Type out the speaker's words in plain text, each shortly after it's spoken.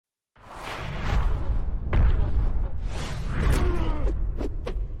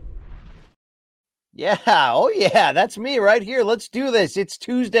Yeah. Oh, yeah. That's me right here. Let's do this. It's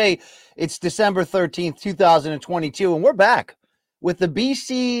Tuesday. It's December 13th, 2022. And we're back with the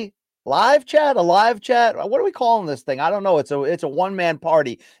BC live chat, a live chat. What are we calling this thing? I don't know. It's a one-man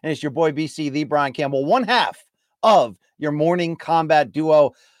party. And it's your boy BC, the Brian Campbell, one half of your morning combat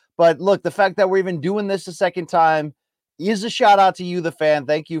duo. But look, the fact that we're even doing this a second time is a shout out to you, the fan.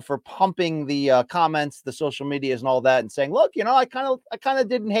 Thank you for pumping the comments, the social medias and all that and saying, look, I kind of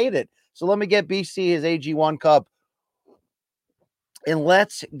didn't hate it. So let me get BC his AG1 cup and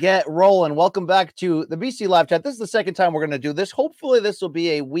let's get rolling. Welcome back to the BC live chat. This is the second time we're going to do this. Hopefully this will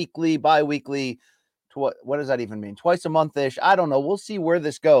be a weekly, bi-weekly, what does that even mean? Twice a month-ish. I don't know. We'll see where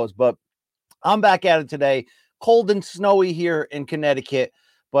this goes, but I'm back at it today. Cold and snowy here in Connecticut,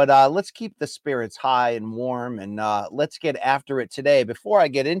 but let's keep the spirits high and warm and let's get after it today. Before I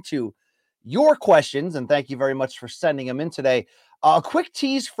get into your questions, and thank you very much for sending them in today, a quick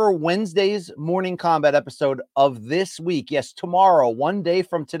tease for Wednesday's morning combat episode of this week. Yes, tomorrow, one day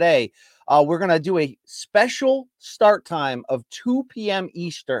from today, we're going to do a special start time of 2 p.m.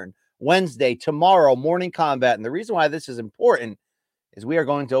 Eastern, Wednesday, tomorrow, morning combat. And the reason why this is important is we are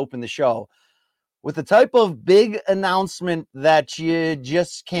going to open the show with the type of big announcement that you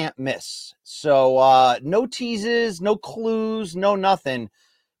just can't miss. So no teases, no clues, no nothing.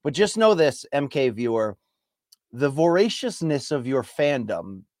 But just know this, MK viewer, the voraciousness of your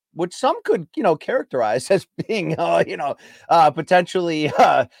fandom, which some could, characterize as being, potentially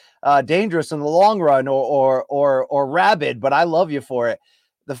dangerous in the long run or rabid, but I love you for it.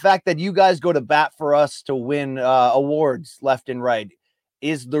 The fact that you guys go to bat for us to win awards left and right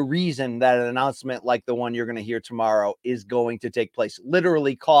is the reason that an announcement like the one you're going to hear tomorrow is going to take place.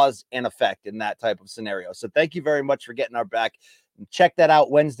 Literally cause and effect in that type of scenario. So thank you very much for getting our back. Check that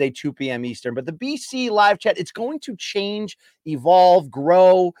out Wednesday, 2 p.m. Eastern. But the BC live chat, it's going to change, evolve,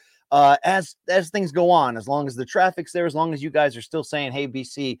 grow as things go on. As long as the traffic's there, as long as you guys are still saying, hey,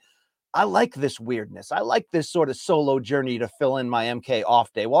 BC, I like this weirdness. I like this sort of solo journey to fill in my MK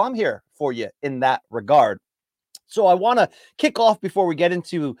off day. Well, I'm here for you in that regard. So I want to kick off before we get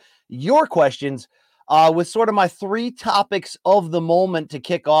into your questions with sort of my three topics of the moment to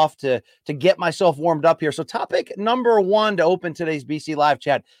kick off to get myself warmed up here. So topic number one to open today's BC live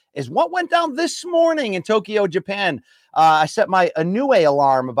chat is what went down this morning in Tokyo, Japan. I set my Inoue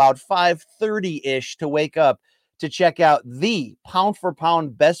alarm about 5:30-ish to wake up to check out the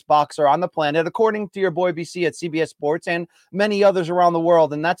pound-for-pound best boxer on the planet, according to your boy BC at CBS Sports and many others around the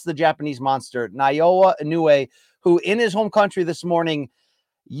world, and that's the Japanese monster, Naoya Inoue, who in his home country this morning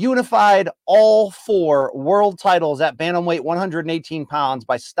unified all four world titles at bantamweight 118 pounds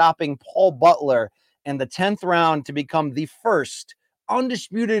by stopping Paul Butler in the 10th round to become the first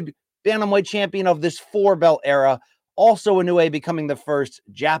undisputed bantamweight champion of this four-belt era. Also, Inoue becoming the first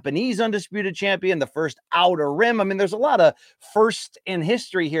Japanese undisputed champion, the first outer rim. I mean, there's a lot of firsts in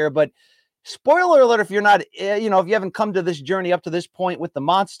history here, but spoiler alert, if you're not, if you haven't come to this journey up to this point with the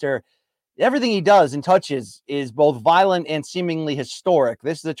monster, everything he does and touches is both violent and seemingly historic.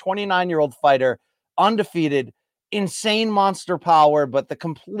 This is a 29-year-old fighter, undefeated, insane monster power, but the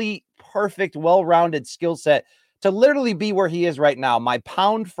complete, perfect, well-rounded skill set to literally be where he is right now, my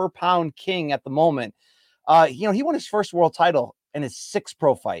pound-for-pound king at the moment. He won his first world title in his 6th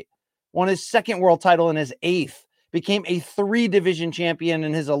pro fight, won his 2nd world title in his 8th, became a 3-division champion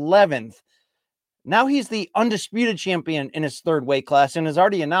in his 11th. Now he's the undisputed champion in his 3rd weight class and has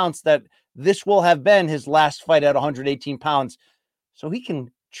already announced that this will have been his last fight at 118 pounds. So he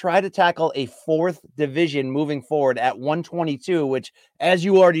can try to tackle a 4th division moving forward at 122, which, as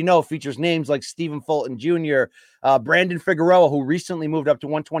you already know, features names like Stephen Fulton Jr., Brandon Figueroa, who recently moved up to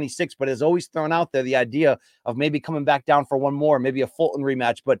 126, but has always thrown out there the idea of maybe coming back down for one more, maybe a Fulton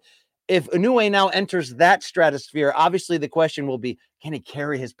rematch. But if Inoue now enters that stratosphere, obviously the question will be, can he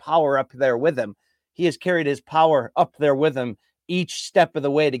carry his power up there with him? He has carried his power up there with him each step of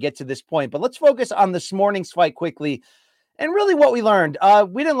the way to get to this point. But let's focus on this morning's fight quickly. And really what we learned,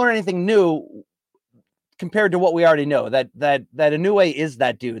 we didn't learn anything new compared to what we already know, that Inoue is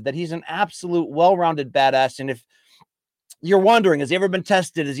that dude, that he's an absolute well-rounded badass. And if you're wondering, has he ever been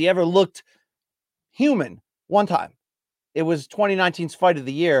tested? Has he ever looked human? One time. It was 2019's Fight of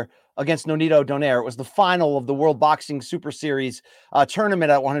the Year against Nonito Donaire. It was the final of the World Boxing Super Series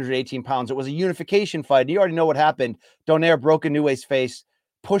tournament at 118 pounds. It was a unification fight. You already know what happened. Donaire broke Inoue's face,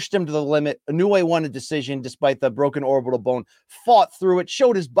 pushed him to the limit. Inoue won a decision despite the broken orbital bone, fought through it,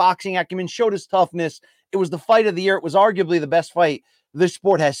 showed his boxing acumen, showed his toughness. It was the Fight of the Year. It was arguably the best fight this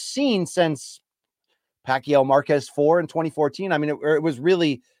sport has seen since Pacquiao Marquez 4 in 2014. I mean, it was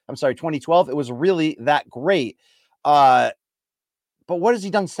really, 2012. It was really that great. But what has he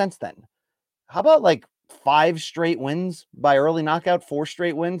done since then? how about like 5 straight wins by early knockout, 4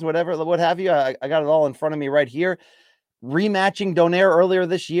 straight wins, whatever, what have you. I got it all in front of me right here. Rematching Donaire earlier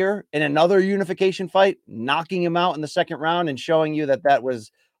this year in another unification fight, knocking him out in the second round and showing you that that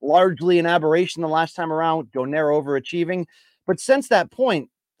was largely an aberration the last time around, Donaire overachieving. But since that point,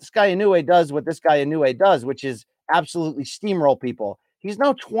 this guy Inoue does what this guy Inoue does, which is absolutely steamroll people. He's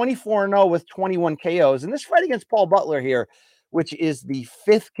now 24-0 with 21 KOs. And this fight against Paul Butler here, which is the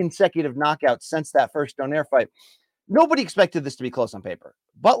 5th consecutive knockout since that first Donaire fight, nobody expected this to be close on paper.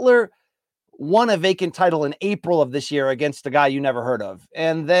 Butler won a vacant title in April of this year against a guy you never heard of,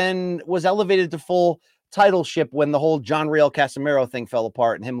 and then was elevated to full titleship when the whole John Real Casimiro thing fell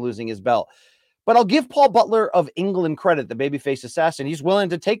apart and him losing his belt. But I'll give Paul Butler of England credit, the babyface assassin. He's willing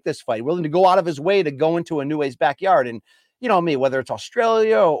to take this fight, willing to go out of his way to go into Inoue's backyard. And you know me, whether it's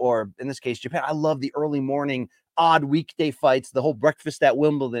Australia or in this case, Japan, I love the early morning, odd weekday fights, the whole breakfast at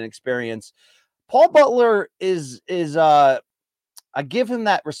Wimbledon experience. Paul Butler I give him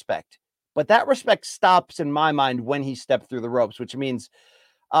that respect, but that respect stops in my mind when he stepped through the ropes, which means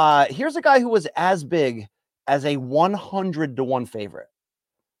here's a guy who was as big as a 100-1 favorite.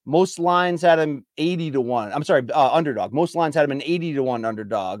 Most lines had him 80-1. I'm sorry, underdog. Most lines had him an 80-1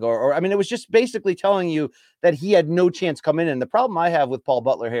 underdog. Or I mean, it was just basically telling you that he had no chance coming in. The problem I have with Paul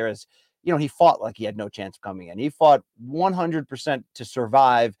Butler here is, you know, he fought like he had no chance coming in. He fought 100% to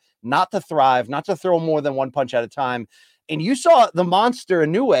survive, not to thrive, not to throw more than one punch at a time. And you saw the monster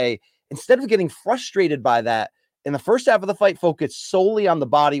Inoue, instead of getting frustrated by that, in the first half of the fight, focused solely on the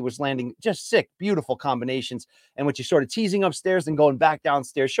body, was landing just sick, beautiful combinations. And when you sort of teasing upstairs and going back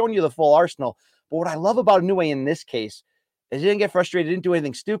downstairs, showing you the full arsenal. But what I love about Inoue in this case is he didn't get frustrated, didn't do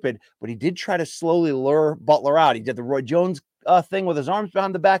anything stupid, but he did try to slowly lure Butler out. He did the Roy Jones thing with his arms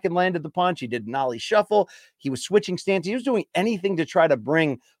behind the back and landed the punch. He did an ollie shuffle. He was switching stance. He was doing anything to try to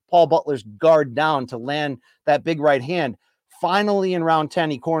bring Paul Butler's guard down to land that big right hand. Finally, in round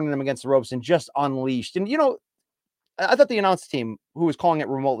 10, he cornered him against the ropes and just unleashed. And, you know, I thought the announce team, who was calling it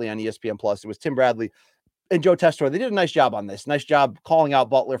remotely on ESPN Plus, it was Tim Bradley and Joe Testore. They did a nice job on this. Nice job calling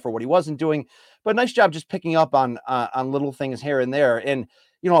out Butler for what he wasn't doing, but nice job just picking up on little things here and there. And,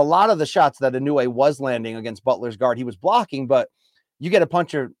 you know, a lot of the shots that Inoue was landing against Butler's guard, he was blocking, but you get a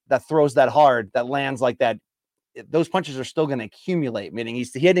puncher that throws that hard, that lands like that, those punches are still going to accumulate, meaning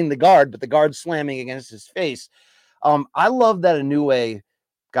he's hitting the guard, but the guard's slamming against his face. I love that Inoue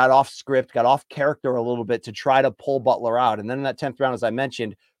got off script, got off character a little bit to try to pull Butler out. And then in that 10th round, as I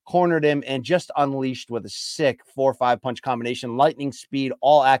mentioned, cornered him and just unleashed with a sick 4 or 5 punch combination, lightning speed,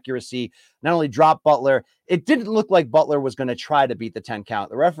 all accuracy, not only dropped Butler, it didn't look like Butler was going to try to beat the 10 count.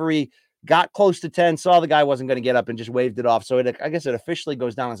 The referee got close to 10, saw the guy wasn't going to get up and just waved it off. So I guess it officially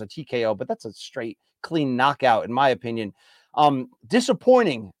goes down as a TKO, but that's a straight, clean knockout, in my opinion.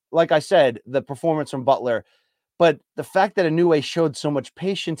 Disappointing, like I said, the performance from Butler. But the fact that Inoue showed so much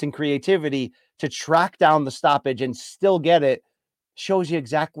patience and creativity to track down the stoppage and still get it shows you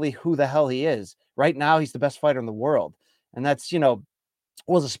exactly who the hell he is. Right now, he's the best fighter in the world. And that's, you know,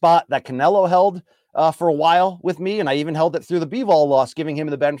 was a spot that Canelo held for a while with me. And I even held it through the Bivol loss, giving him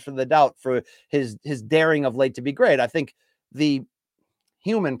the benefit of the doubt for his daring of late to be great. I think the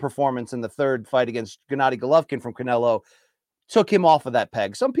human performance in the third fight against Gennady Golovkin from Canelo took him off of that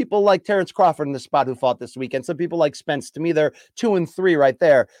peg. Some people like Terrence Crawford in the spot who fought this weekend. Some people like Spence. To me, they're 2 and 3 right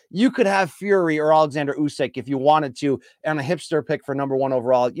there. You could have Fury or Alexander Usyk if you wanted to, and a hipster pick for number 1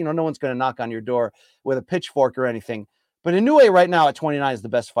 overall. You know, no one's going to knock on your door with a pitchfork or anything. But Inoue right now at 29 is the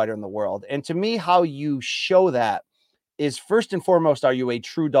best fighter in the world. And to me, how you show that is, first and foremost, are you a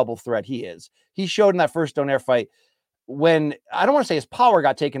true double threat? He is. He showed in that first Donaire fight, when I don't want to say his power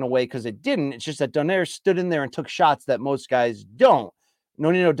got taken away, because it didn't. It's just that Donaire stood in there and took shots that most guys don't.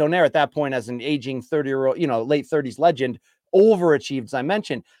 Nonino Donaire at that point, as an aging 30-year-old, you know, late 30s legend, overachieved, as I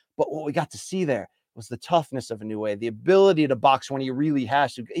mentioned. But what we got to see there was the toughness of Inoue, the ability to box when he really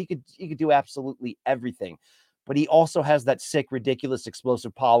has to. He could do absolutely everything. But he also has that sick, ridiculous,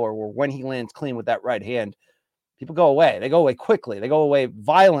 explosive power where when he lands clean with that right hand, people go away. They go away quickly. They go away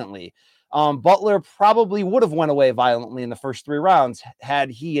violently. Butler probably would have went away violently in the first 3 rounds had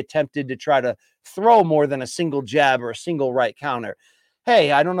he attempted to try to throw more than a single jab or a single right counter.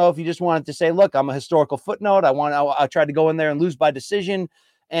 Hey, I don't know if you just wanted to say, look, I'm a historical footnote. I tried to go in there and lose by decision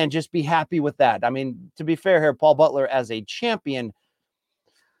and just be happy with that. I mean, to be fair here, Paul Butler as a champion,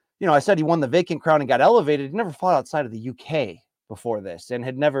 you know, I said he won the vacant crown and got elevated. He never fought outside of the UK before this and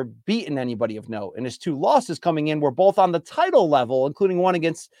had never beaten anybody of note. And his 2 losses coming in were both on the title level, including one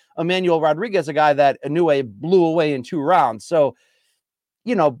against Emmanuel Rodriguez, a guy that Inoue blew away in 2 rounds. So,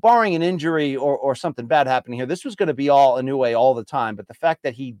 you know, barring an injury or something bad happening here, this was going to be all Inoue all the time. But the fact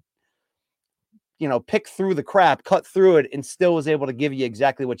that he pick through the crap, cut through it, and still was able to give you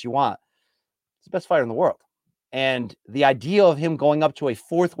exactly what you want. He's the best fighter in the world. And the idea of him going up to a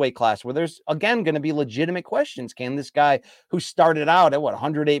fourth weight class where there's, again, going to be legitimate questions. Can this guy who started out at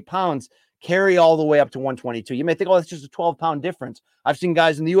 108 pounds carry all the way up to 122? You may think, oh, that's just a 12-pound difference. I've seen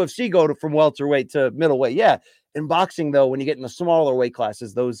guys in the UFC go from welterweight to middleweight. Yeah. In boxing, though, when you get in the smaller weight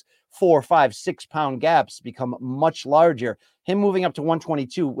classes, those 4, 5, 6-pound gaps become much larger. Him moving up to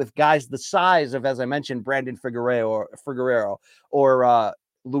 122 with guys the size of, as I mentioned, Brandon Figueroa or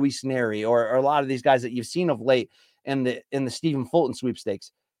Luis Neri or a lot of these guys that you've seen of late in the Stephen Fulton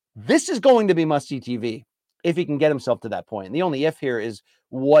sweepstakes. This is going to be must-see TV if he can get himself to that point. And the only if here is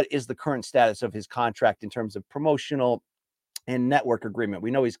what is the current status of his contract in terms of promotional and network agreement.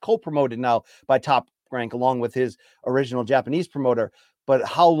 We know he's co-promoted now by Top Rank along with his original Japanese promoter. But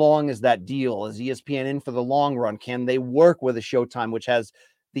how long is that deal? Is ESPN in for the long run? Can they work with a Showtime, which has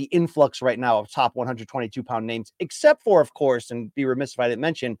the influx right now of top 122-pound names, except for, of course, and be remiss if I didn't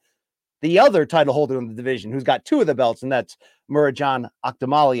mention, the other title holder in the division who's got 2 of the belts, and that's Murodjon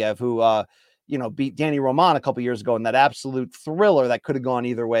Akhmadaliev, who beat Danny Roman a couple years ago in that absolute thriller that could have gone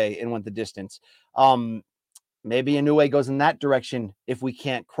either way and went the distance. Maybe Inoue goes in that direction if we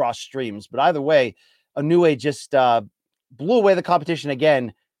can't cross streams. But either way, Inoue just blew away the competition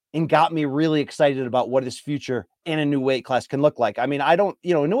again and got me really excited about what his future in a new weight class can look like. I mean,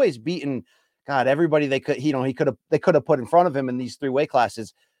 Inoue's beaten, God, everybody they could have put in front of him in these 3 weight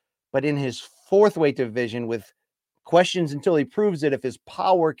classes, but in his 4th weight division with questions until he proves it. If his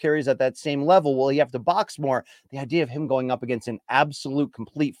power carries at that same level, will he have to box more? The idea of him going up against an absolute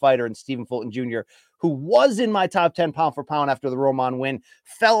complete fighter in Stephen Fulton Jr., who was in my top 10 pound for pound after the Roman win,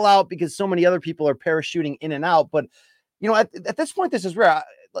 fell out because so many other people are parachuting in and out. But, at this point, this is rare.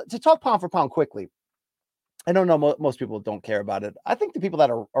 To talk pound for pound quickly, I don't know, most people don't care about it. I think the people that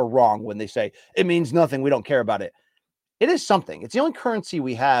are wrong when they say it means nothing, we don't care about it. It is something. It's the only currency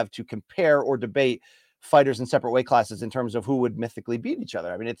we have to compare or debate fighters in separate weight classes in terms of who would mythically beat each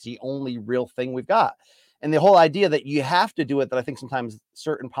other. I mean, it's the only real thing we've got. And the whole idea that you have to do it, that I think sometimes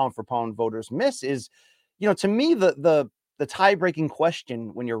certain pound for pound voters miss is, to me, the tie-breaking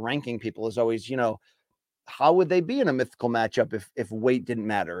question when you're ranking people is always, how would they be in a mythical matchup if weight didn't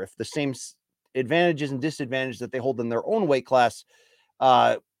matter? If the same advantages and disadvantages that they hold in their own weight class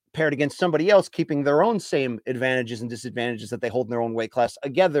paired against somebody else, keeping their own same advantages and disadvantages that they hold in their own weight class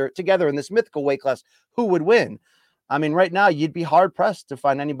together in this mythical weight class, who would win? I mean, right now you'd be hard pressed to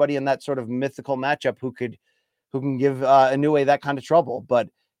find anybody in that sort of mythical matchup who can give Inoue that kind of trouble. But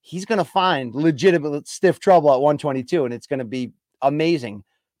he's going to find legitimate stiff trouble at 122, and it's going to be amazing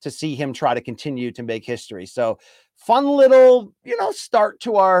to see him try to continue to make history. So fun little, start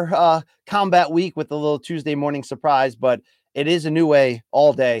to our combat week with a little Tuesday morning surprise, but it is Inoue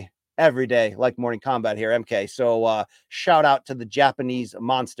all day, every day, like morning combat here, MK. So shout out to the Japanese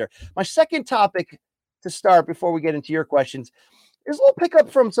monster. My second topic to start before we get into your questions is a little pickup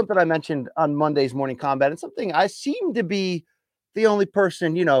from something I mentioned on Monday's morning combat, and something I seem to be the only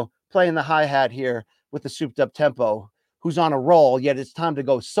person, playing the hi-hat here with the souped up tempo, who's on a roll, yet it's time to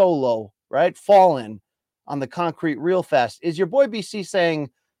go solo, right? Fallen on the concrete real fast. Is your boy BC saying,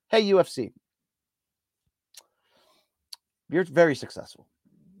 hey, UFC, you're very successful.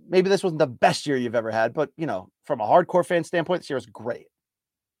 Maybe this wasn't the best year you've ever had, but, from a hardcore fan standpoint, this year was great.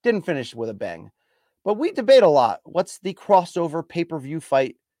 Didn't finish with a bang. But we debate a lot. What's the crossover pay-per-view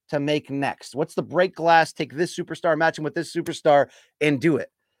fight to make next? What's the break glass, take this superstar, match him with this superstar, and do it?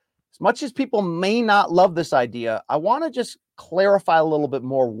 As much as people may not love this idea, I want to just clarify a little bit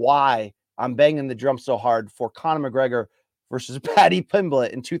more why I'm banging the drum so hard for Conor McGregor versus Paddy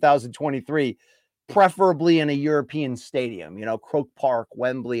Pimblett in 2023, preferably in a European stadium, Croke Park,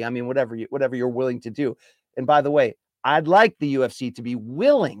 Wembley, I mean, whatever you're willing to do. And by the way, I'd like the UFC to be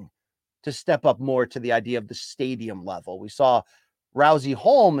willing to step up more to the idea of the stadium level. We saw Rousey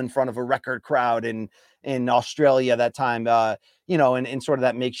home in front of a record crowd in Australia that time, in sort of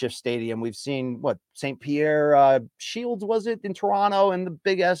that makeshift stadium. We've seen St. Pierre Shields, was it, in Toronto, and the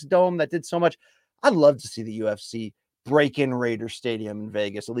big ass dome that did so much. I'd love to see the UFC break in Raider Stadium in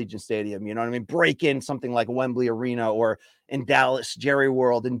Vegas, Allegiant Stadium, you know what I mean? Break in something like Wembley Arena or in Dallas, Jerry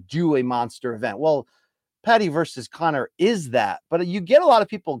World, and do a monster event. Well, Paddy versus Conor is that, but you get a lot of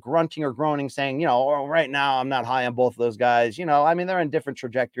people grunting or groaning saying, right now I'm not high on both of those guys. I mean, they're in different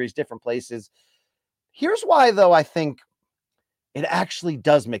trajectories, different places. Here's why, though, I think it actually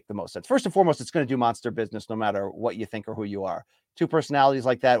does make the most sense. First and foremost, it's going to do monster business no matter what you think or who you are. 2 personalities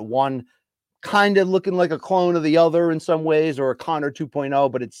like that, one kind of looking like a clone of the other in some ways, or a Conor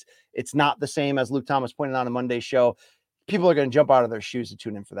 2.0, but it's not the same, as Luke Thomas pointed out on Monday's show. People are going to jump out of their shoes to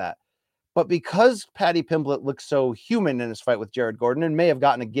tune in for that. But because Paddy Pimblett looks so human in his fight with Jared Gordon and may have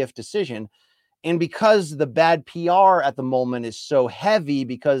gotten a gift decision, and because the bad PR at the moment is so heavy,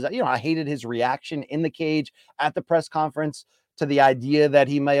 because, I hated his reaction in the cage at the press conference to the idea that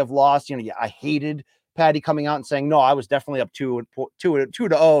he may have lost. I hated Paddy coming out and saying, no, I was definitely up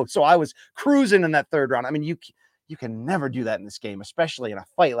 2-0. So I was cruising in that third round. I mean, you can never do that in this game, especially in a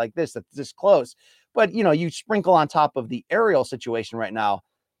fight like this that's this close. But, you sprinkle on top of the Ariel situation right now,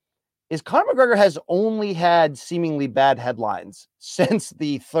 is Conor McGregor has only had seemingly bad headlines since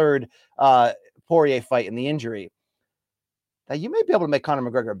the third Poirier fight and the injury, that you may be able to make Conor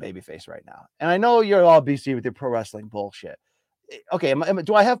McGregor a babyface right now. And I know you're all BC with your pro wrestling bullshit. Okay,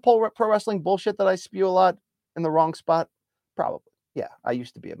 do I have pro wrestling bullshit that I spew a lot in the wrong spot? Probably. Yeah, I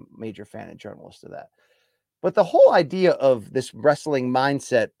used to be a major fan and journalist of that. But the whole idea of this wrestling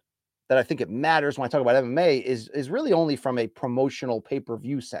mindset that I think it matters when I talk about MMA is really only from a promotional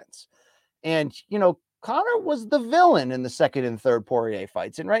pay-per-view sense. And, Conor was the villain in the second and third Poirier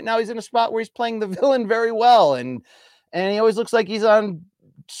fights. And right now he's in a spot where he's playing the villain very well. And he always looks like he's on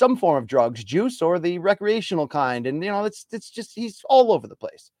some form of drugs, juice, or the recreational kind. And, it's just, he's all over the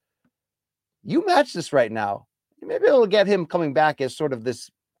place. You match this right now, you may be able to get him coming back as sort of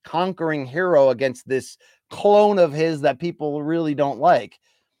this conquering hero against this clone of his that people really don't like.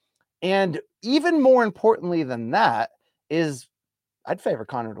 And even more importantly than that is, I'd favor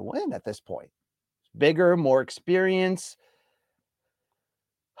Conor to win at this point. Bigger, more experience.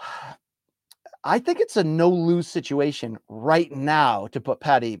 I think it's a no-lose situation right now to put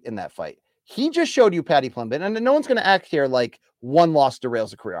Paddy in that fight. He just showed you Paddy Pimblett, and no one's going to act here like one loss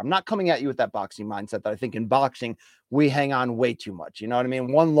derails a career. I'm not coming at you with that boxing mindset that I think in boxing we hang on way too much. You know what I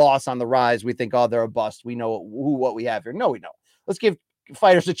mean? One loss on the rise, we think, oh, they're a bust. We know what we have here. No, we don't. Let's give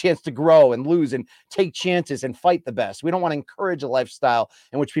fighters a chance to grow and lose and take chances and fight the best. We don't want to encourage a lifestyle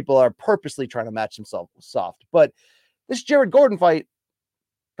in which people are purposely trying to match themselves soft. But this Jared Gordon fight,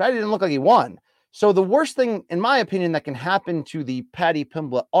 Paddy didn't look like he won. So the worst thing, in my opinion, that can happen to the Paddy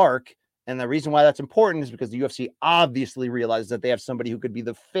Pimblett arc, and the reason why that's important is because the UFC obviously realizes that they have somebody who could be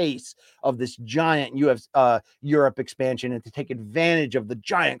the face of this giant Europe expansion and to take advantage of the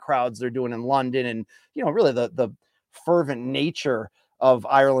giant crowds they're doing in London and, really the fervent nature of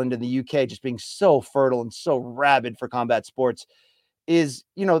Ireland and the UK just being so fertile and so rabid for combat sports. Is,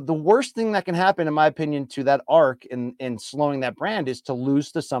 the worst thing that can happen, in my opinion, to that arc in slowing that brand is to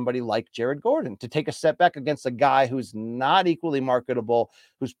lose to somebody like Jared Gordon, to take a setback against a guy who's not equally marketable,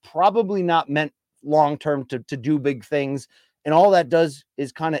 who's probably not meant long-term to do big things. And all that does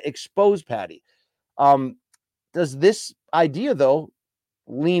is kind of expose Paddy. Does this idea, though,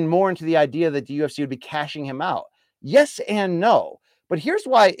 lean more into the idea that the UFC would be cashing him out? Yes and no. But here's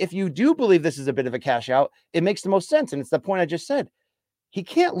why, if you do believe this is a bit of a cash out, it makes the most sense. And it's the point I just said. He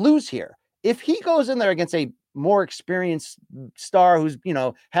can't lose here. If he goes in there against a more experienced star who's,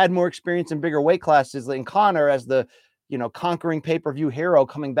 had more experience in bigger weight classes, in Conor as the, conquering pay-per-view hero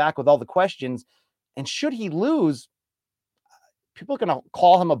coming back with all the questions, and should he lose, people are going to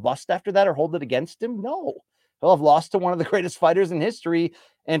call him a bust after that or hold it against him? No. He'll have lost to one of the greatest fighters in history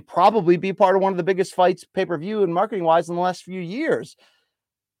and probably be part of one of the biggest fights pay-per-view and marketing-wise in the last few years.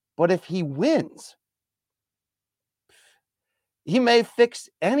 But if he wins, he may fix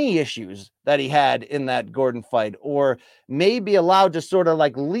any issues that he had in that Gordon fight, or may be allowed to sort of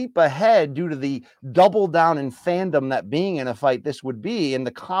like leap ahead due to the double down in fandom that being in a fight this would be and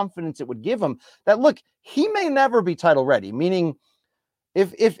the confidence it would give him that, look, he may never be title ready. Meaning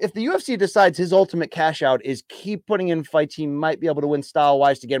if the UFC decides his ultimate cash out is keep putting in fights he might be able to win style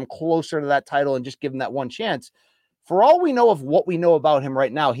wise to get him closer to that title and just give him that one chance. For all we know of what we know about him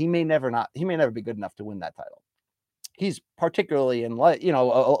right now, he may never be good enough to win that title. He's particularly in,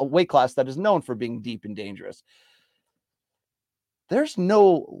 a weight class that is known for being deep and dangerous. There's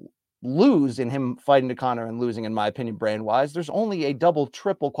no lose in him fighting to Conor and losing, in my opinion, brand-wise. There's only a double,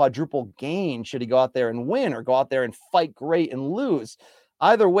 triple, quadruple gain should he go out there and win or go out there and fight great and lose.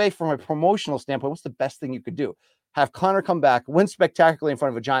 Either way, from a promotional standpoint, what's the best thing you could do? Have Conor come back, win spectacularly in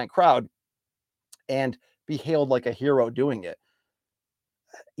front of a giant crowd, and be hailed like a hero doing it.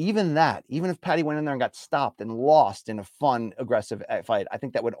 Even if Paddy went in there and got stopped and lost in a fun, aggressive fight, I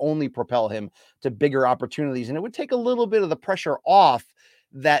think that would only propel him to bigger opportunities. And it would take a little bit of the pressure off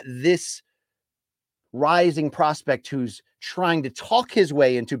that this rising prospect who's trying to talk his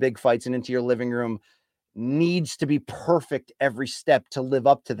way into big fights and into your living room needs to be perfect every step to live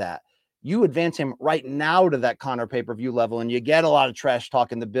up to that. You advance him right now to that Conor pay-per-view level, and you get a lot of trash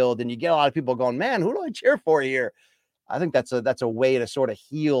talk in the build, and you get a lot of people going, man, who do I cheer for here? I think that's a way to sort of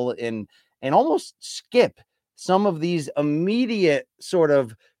heal and almost skip some of these immediate sort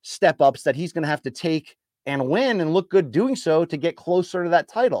of step ups that he's going to have to take and win and look good doing so to get closer to that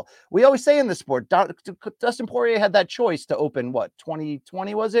title. We always say in the sport, Dustin Poirier had that choice to open, what,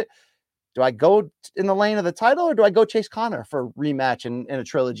 2020 was it? Do I go in the lane of the title, or do I go chase Conor for rematch and a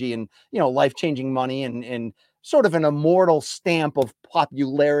trilogy and, life-changing money and sort of an immortal stamp of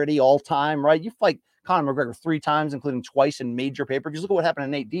popularity all time, right? You fight Conor McGregor 3 times, including twice in major pay-per-views. Look at what happened to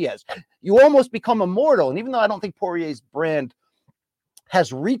Nate Diaz. You almost become immortal. And even though I don't think Poirier's brand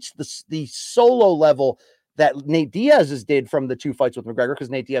has reached the solo level that Nate Diaz's did from the 2 fights with McGregor, because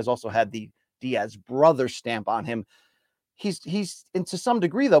Nate Diaz also had the Diaz brother stamp on him. He's and to some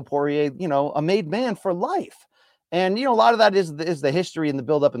degree, though, Poirier, a made man for life. And, a lot of that is the history and the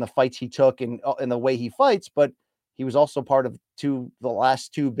buildup and the fights he took and the way he fights. But he was also part of the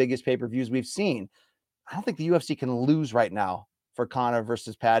last 2 biggest pay-per-views we've seen. I don't think the UFC can lose right now for Conor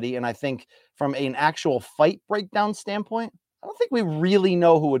versus Paddy. And I think from an actual fight breakdown standpoint, I don't think we really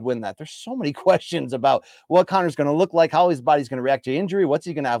know who would win that. There's so many questions about what Conor's going to look like, how his body's going to react to injury, what's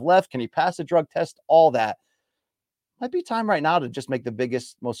he going to have left, can he pass a drug test, all that. Might be time right now to just make the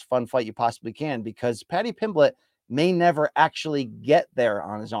biggest, most fun fight you possibly can, because Paddy Pimblett may never actually get there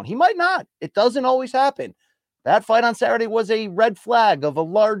on his own. He might not. It doesn't always happen. That fight on Saturday was a red flag of a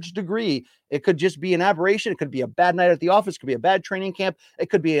large degree. It could just be an aberration. It could be a bad night at the office. It could be a bad training camp. It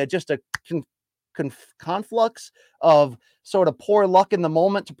could be just a conflux of sort of poor luck in the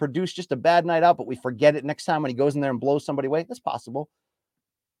moment to produce just a bad night out, but we forget it next time when he goes in there and blows somebody away. That's possible.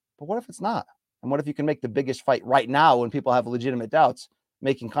 But what if it's not? And what if you can make the biggest fight right now when people have legitimate doubts,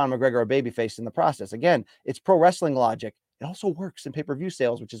 making Conor McGregor a babyface in the process? Again, it's pro wrestling logic. It also works in pay-per-view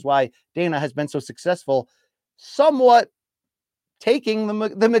sales, which is why Dana has been so successful, somewhat taking the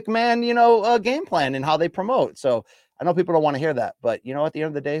McMahon, game plan and how they promote. So I know people don't want to hear that, but at the end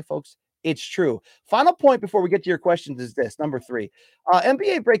of the day, folks, it's true. Final point before we get to your questions is this, number 3.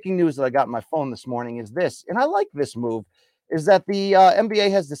 NBA breaking news that I got on my phone this morning is this, and I like this move, is that the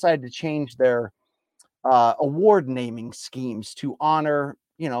NBA has decided to change their award naming schemes to honor,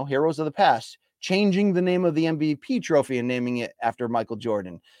 heroes of the past, changing the name of the MVP trophy and naming it after Michael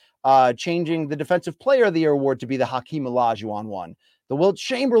Jordan, changing the Defensive Player of the Year award to be the Hakeem Olajuwon one. The Wilt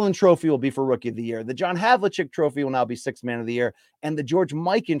Chamberlain trophy will be for Rookie of the Year. The John Havlicek trophy will now be Sixth Man of the Year. And the George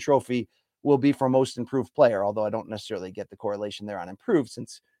Mikan trophy will be for Most Improved Player, although I don't necessarily get the correlation there on improved,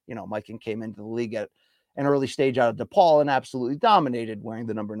 since, Mikan came into the league at an early stage out of DePaul and absolutely dominated, wearing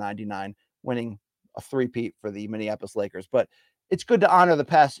the number 99, winning a 3-peat for the Minneapolis Lakers. But it's good to honor the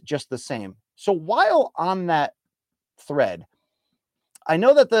past just the same. So while on that thread, I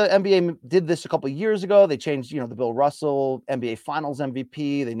know that the NBA did this a couple of years ago. They changed, the Bill Russell NBA Finals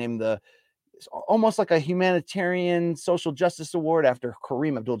MVP. They named almost like a humanitarian social justice award after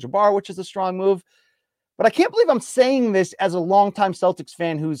Kareem Abdul-Jabbar, which is a strong move. But I can't believe I'm saying this as a longtime Celtics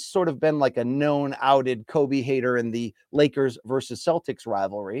fan who's sort of been like a known outed Kobe hater in the Lakers versus Celtics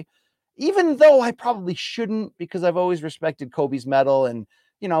rivalry, even though I probably shouldn't, because I've always respected Kobe's medal. And,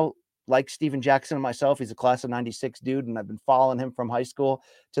 like Steven Jackson and myself, he's a class of 96 dude, and I've been following him from high school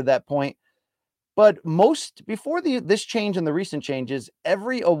to that point. But before this change and the recent changes,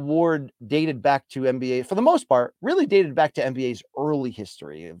 every award dated back to NBA, for the most part, really dated back to NBA's early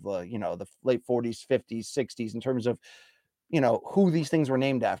history of, the late 40s, 50s, 60s, in terms of, who these things were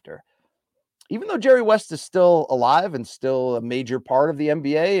named after. Even though Jerry West is still alive and still a major part of the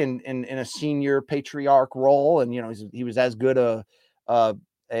NBA and in a senior patriarch role, and, he was as good a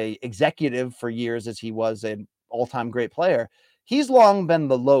executive for years as he was an all-time great player, he's long been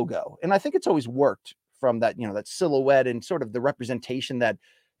the logo. And I think it's always worked from that, that silhouette and sort of the representation that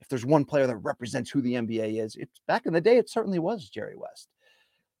if there's one player that represents who the NBA is, it's back in the day, it certainly was Jerry West.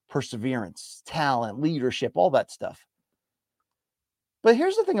 Perseverance, talent, leadership, all that stuff. But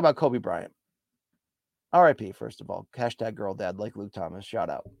here's the thing about Kobe Bryant. RIP, first of all, hashtag girl dad, like Luke Thomas, shout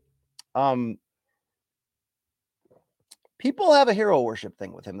out. People have a hero worship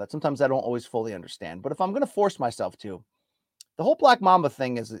thing with him that sometimes I don't always fully understand. But if I'm going to force myself to, the whole Black Mamba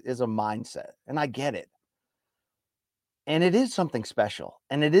thing is a mindset, and I get it. And it is something special,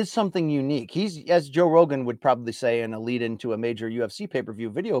 and it is something unique. He's, as Joe Rogan would probably say in a lead into a major UFC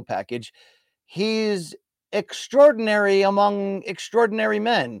pay-per-view video package, he's extraordinary among extraordinary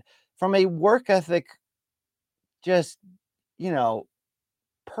men, from a work ethic, just,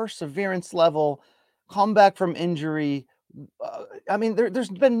 perseverance level, comeback from injury. There's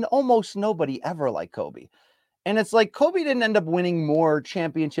been almost nobody ever like Kobe. And it's like Kobe didn't end up winning more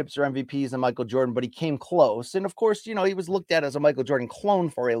championships or MVPs than Michael Jordan, but he came close. And of course, he was looked at as a Michael Jordan clone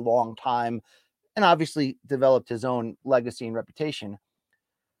for a long time and obviously developed his own legacy and reputation.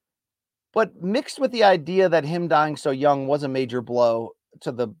 But mixed with the idea that him dying so young was a major blow,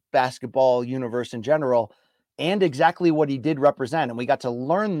 to the basketball universe in general, and exactly what he did represent. And we got to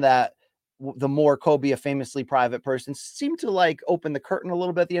learn that the more Kobe, a famously private person, seemed to like open the curtain a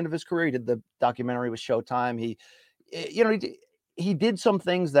little bit at the end of his career. He did the documentary with Showtime. He did some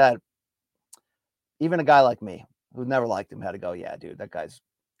things that even a guy like me who never liked him had to go, yeah, dude, the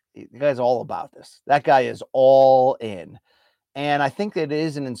guy's all about this. That guy is all in. And I think it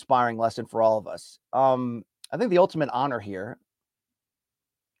is an inspiring lesson for all of us. I think the ultimate honor here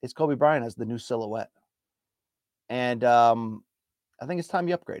is Kobe Bryant as the new silhouette. And I think it's time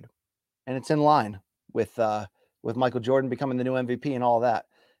you upgrade. And it's in line with Michael Jordan becoming the new MVP and all that.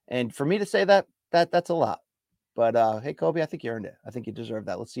 And for me to say that's a lot. But hey, Kobe, I think you earned it. I think you deserve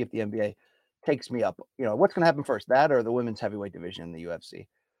that. Let's see if the NBA takes me up. What's going to happen first, that or the women's heavyweight division in the UFC?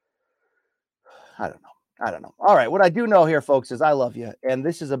 I don't know. All right. What I do know here, folks, is I love you. And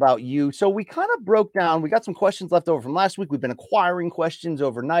this is about you. So we kind of broke down. We got some questions left over from last week. We've been acquiring questions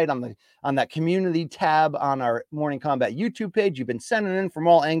overnight on that community tab on our Morning Combat YouTube page. You've been sending in from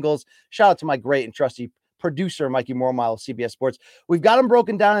all angles. Shout out to my great and trusty producer, Mikey Mormile of CBS Sports. We've got them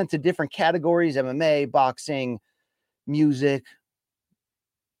broken down into different categories: MMA, boxing, music,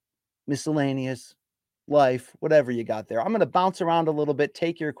 miscellaneous, life, whatever you got there. I'm going to bounce around a little bit,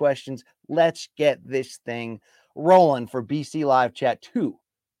 take your questions. Let's get this thing rolling for BC Live Chat 2,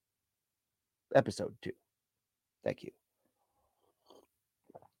 episode 2. Thank you.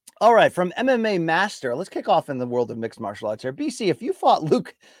 All right, from MMA Master, let's kick off in the world of mixed martial arts here. BC, if you fought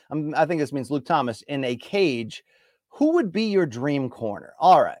Luke, I think this means Luke Thomas, in a cage, who would be your dream corner?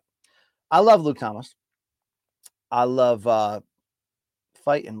 All right. I love Luke Thomas. I love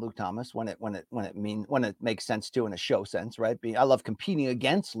fighting Luke Thomas when it makes sense to, in a show sense, right? I love competing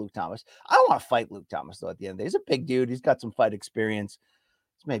against Luke Thomas. I don't want to fight Luke Thomas though. At the end of the day, he's a big dude. He's got some fight experience.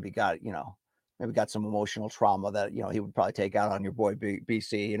 He's maybe got some emotional trauma that he would probably take out on your boy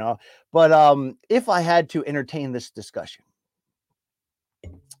BC. But if I had to entertain this discussion,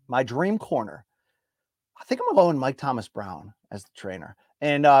 my dream corner, I think I'm going Mike Thomas Brown as the trainer.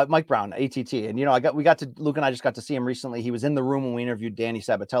 And Mike Brown, ATT. And, Luke and I just got to see him recently. He was in the room when we interviewed Danny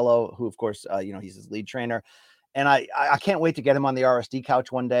Sabatello, who, of course, he's his lead trainer. And I can't wait to get him on the RSD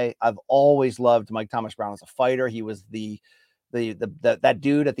couch one day. I've always loved Mike Thomas Brown as a fighter. He was that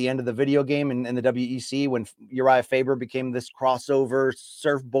dude at the end of the video game in the WEC when Uriah Faber became this crossover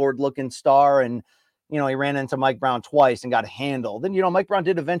surfboard looking star. And, he ran into Mike Brown twice and got handled. And, Mike Brown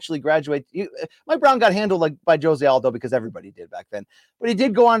did eventually graduate. Mike Brown got handled by Jose Aldo because everybody did back then. But he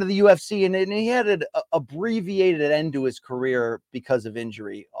did go on to the UFC, and he had an abbreviated end to his career because of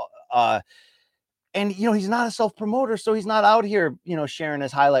injury. And, he's not a self-promoter, so he's not out here, sharing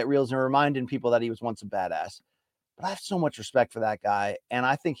his highlight reels and reminding people that he was once a badass. But I have so much respect for that guy, and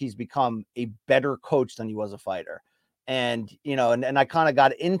I think he's become a better coach than he was a fighter. And, and I kind of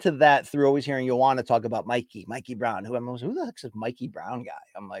got into that through always hearing Joanna talk about Mikey Brown, who the heck's this Mikey Brown guy?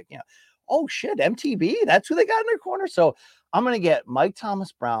 I'm like, oh shit, MTB, that's who they got in their corner. So I'm going to get Mike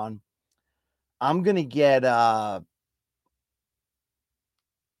Thomas Brown. I'm going to get probably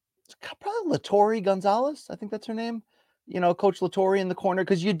Latori Gonzalez. I think that's her name. Coach Latori in the corner,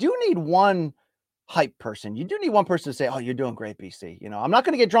 because you do need one hype person. You do need one person to say, oh, you're doing great, BC. I'm not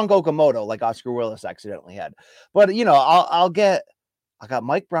going to get drunk Okamoto like Oscar Willis accidentally had. But, I got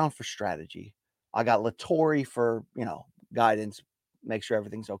Mike Brown for strategy. I got Latori for, guidance, make sure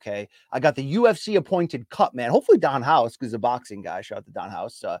everything's okay. I got the UFC appointed cut man. Hopefully Don House, because he's a boxing guy. Shout out to Don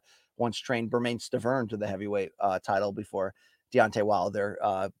House. Once trained Bermain Stavern to the heavyweight title before Deontay Wilder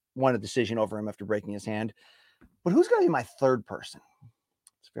won a decision over him after breaking his hand. But who's going to be my third person?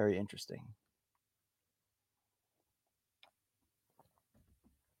 It's very interesting.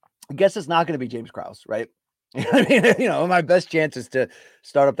 I guess it's not going to be James Krause, right? My best chance is to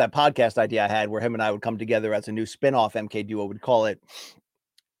start up that podcast idea I had where him and I would come together as a new spin-off MK duo. Would call it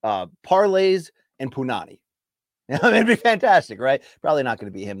Parlays and Punani. It'd be fantastic, right? Probably not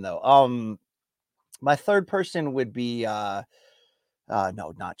going to be him though. My third person would be no,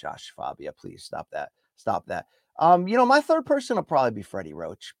 not Josh Fabia. Please stop that. My third person will probably be Freddie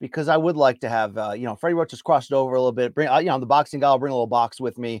Roach, because I would like to have, Freddie Roach has crossed over a little bit. Bring, the boxing guy will bring a little box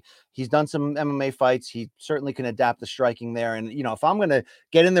with me. He's done some MMA fights. He certainly can adapt the striking there. And, if I'm going to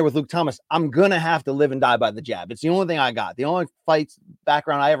get in there with Luke Thomas, I'm going to have to live and die by the jab. It's the only thing I got. The only fights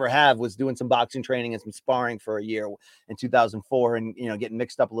background I ever have was doing some boxing training and some sparring for a year in 2004 and, getting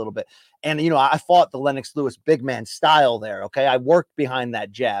mixed up a little bit. And, I fought the Lennox Lewis big man style there. Okay. I worked behind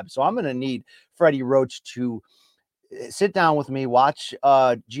that jab. So I'm going to need Freddie Roach to sit down with me, watch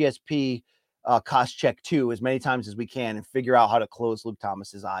GSP Koscheck 2 as many times as we can and figure out how to close Luke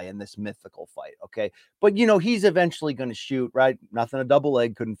Thomas's eye in this mythical fight. Okay. But, he's eventually going to shoot, right? Nothing a double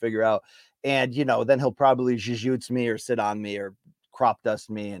leg couldn't figure out. And, then he'll probably jujutsu me or sit on me or crop dust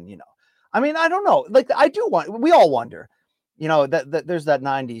me. And, I mean, I don't know. Like, we all wonder, that there's that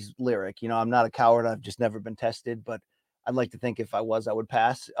 90s lyric, I'm not a coward. I've just never been tested. But I'd like to think if I was, I would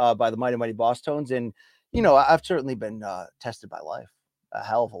pass by the Mighty Mighty Boss Tones. And, I've certainly been tested by life a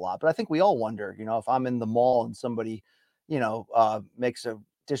hell of a lot. But I think we all wonder, if I'm in the mall and somebody, makes a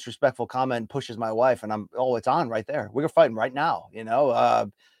disrespectful comment and pushes my wife and it's on right there. We're fighting right now,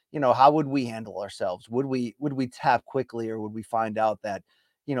 how would we handle ourselves? Would we tap quickly, or would we find out that,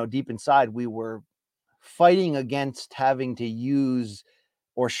 deep inside we were fighting against having to use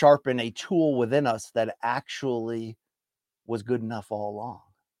or sharpen a tool within us that actually was good enough all along?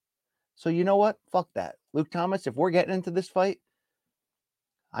 So you know what? Fuck that. Luke Thomas, if we're getting into this fight,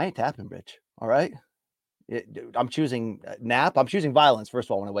 I ain't tapping, bitch. All right. I'm choosing nap. I'm choosing violence, first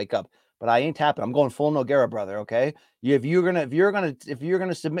of all, when I wake up, but I ain't tapping. I'm going full Nogueira, brother. Okay. If you're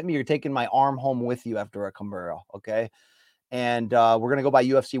gonna submit me, you're taking my arm home with you after a Camaro. Okay. And we're gonna go by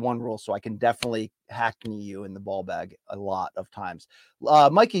UFC 1 rules, so I can definitely hackney you in the ball bag a lot of times.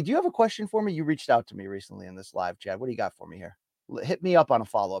 Mikey, do you have a question for me? You reached out to me recently in this live chat. What do you got for me here? Hit me up on a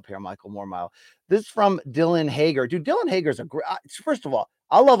follow-up here, Michael Mormile. This is from Dylan Hager. Dude, Dylan Hager's a great... First of all,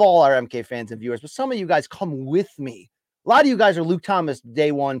 I love all our MK fans and viewers, but some of you guys come with me. A lot of you guys are Luke Thomas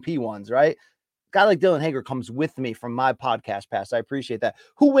day one P1s, right? A guy like Dylan Hager comes with me from my podcast pass. I appreciate that.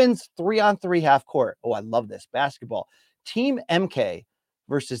 Who wins 3-on-3 half court? Oh, I love this. Basketball. Team MK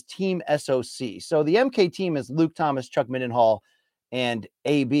versus Team SOC. So the MK team is Luke Thomas, Chuck Mindenhall, and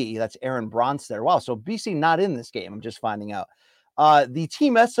AB. That's Aaron Bronstetter. Wow, so BC not in this game. I'm just finding out. The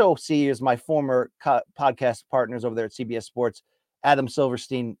Team SOC is my former podcast partners over there at CBS Sports, Adam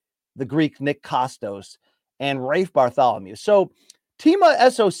Silverstein, the Greek Nick Kostos, and Rafe Bartholomew. So Team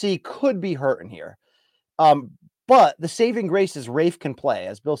SOC could be hurting here. But the saving grace is Rafe can play.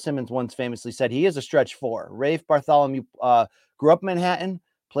 As Bill Simmons once famously said, he is a stretch four. Rafe Bartholomew grew up in Manhattan,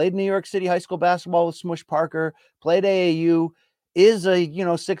 played New York City high school basketball with Smush Parker, played AAU, is a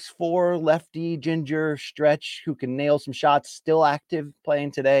 6'4" lefty ginger stretch who can nail some shots, still active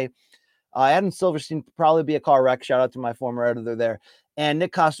playing today. Adam Silverstein would probably be a car wreck. Shout out to my former editor there. And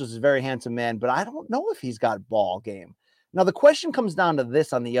Nick Kostos is a very handsome man, but I don't know if he's got ball game. Now, the question comes down to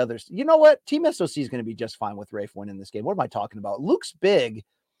this on the others. You know what? Team SOC is going to be just fine with Rafe winning this game. What am I talking about? Luke's big.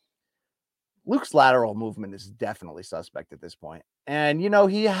 Luke's lateral movement is definitely suspect at this point. And,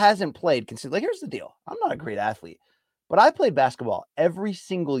 he hasn't played. Here's the deal. I'm not a great athlete, but I played basketball every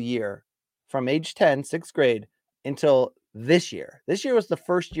single year from age 10, sixth grade, until this year. This year was the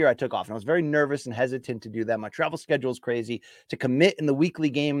first year I took off, and I was very nervous and hesitant to do that. My travel schedule is crazy. To commit in the weekly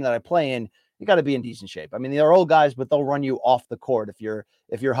game that I play in, you got to be in decent shape. I mean, they're old guys, but they'll run you off the court if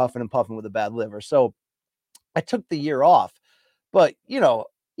you're huffing and puffing with a bad liver. So I took the year off, but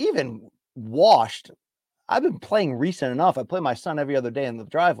even washed, I've been playing recent enough. I play my son every other day in the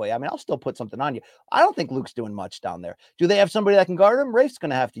driveway. I mean, I'll still put something on you. I don't think Luke's doing much down there. Do they have somebody that can guard him? Rafe's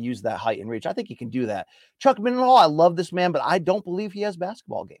going to have to use that height and reach. I think he can do that. Chuck Mindenhall, I love this man, but I don't believe he has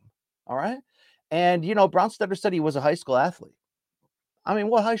basketball game. All right. And, Bronstetter said he was a high school athlete. I mean,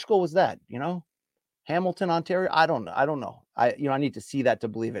 what high school was that? Hamilton, Ontario? I don't know. I need to see that to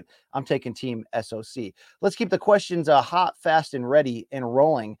believe it. I'm taking Team SOC. Let's keep the questions hot, fast, and ready and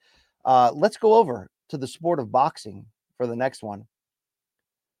rolling. Let's go over to the sport of boxing for the next one.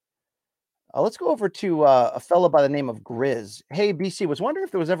 Let's go over to a fella by the name of Grizz. Hey, BC, was wondering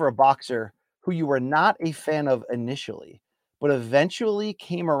if there was ever a boxer who you were not a fan of initially, but eventually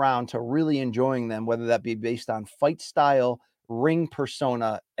came around to really enjoying them, whether that be based on fight style, ring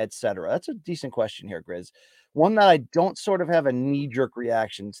persona, etc. That's a decent question here, Grizz. One that I don't sort of have a knee-jerk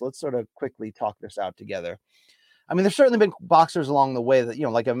reaction. So let's sort of quickly talk this out together. I mean, there's certainly been boxers along the way that,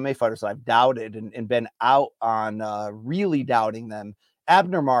 like MMA fighters that I've doubted and been out on really doubting them.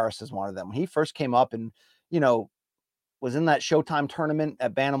 Abner Maris is one of them. When he first came up and, was in that Showtime tournament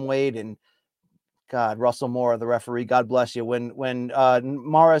at bantamweight, and God, Russell Moore, the referee, God bless you. When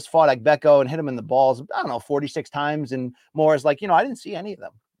Maris fought Agbeko and hit him in the balls, 46 times, and Moore's like, I didn't see any of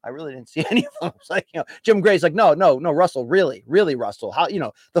them. I really didn't see any of them. It's like, Jim Gray's like, no, Russell, really, Russell. How,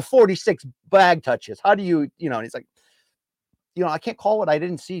 the 46 bag touches. How do you, and he's like, I can't call what I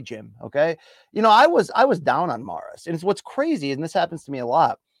didn't see, Jim. Okay. I was down on Maris. And it's what's crazy, and this happens to me a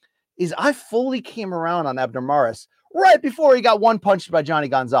lot, is I fully came around on Abner Maris right before he got one punched by Johnny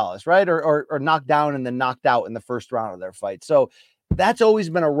Gonzalez, right? Or knocked down and then knocked out in the first round of their fight. So that's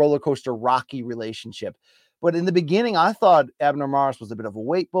always been a roller coaster, rocky relationship. But in the beginning, I thought Abner Maris was a bit of a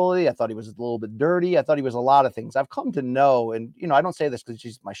weight bully. I thought he was a little bit dirty. I thought he was a lot of things. I've come to know, and I don't say this because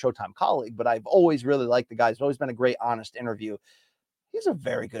she's my Showtime colleague, but I've always really liked the guy. He's always been a great, honest interview. He's a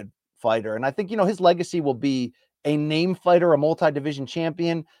very good fighter. And I think, his legacy will be a name fighter, a multi-division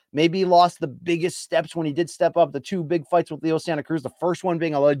champion. Maybe he lost the biggest steps when he did step up, the two big fights with Leo Santa Cruz, the first one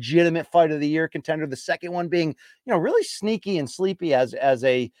being a legitimate fight of the year contender, the second one being, really sneaky and sleepy as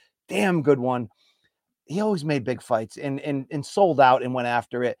a damn good one. He always made big fights and sold out and went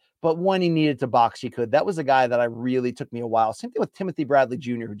after it. But when he needed to box, he could. That was a guy that I really took me a while. Same thing with Timothy Bradley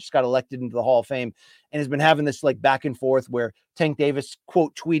Jr., who just got elected into the Hall of Fame and has been having this like back and forth where Tank Davis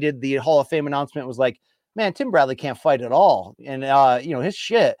quote tweeted the Hall of Fame announcement was like, man, Tim Bradley can't fight at all. And, his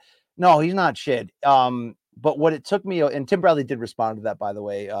shit. No, he's not shit. But what it took me, and Tim Bradley did respond to that, by the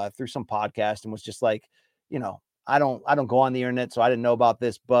way, through some podcast and was just like, I don't go on the internet, so I didn't know about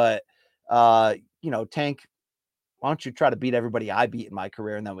this, but Tank, why don't you try to beat everybody I beat in my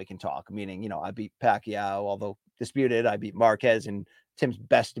career and then we can talk? Meaning, I beat Pacquiao, although disputed. I beat Marquez, and Tim's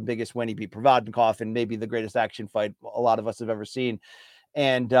best and biggest win, he beat Provodnikov, and maybe the greatest action fight a lot of us have ever seen.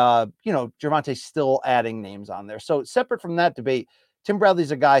 And, Gervonta's still adding names on there. So separate from that debate, Tim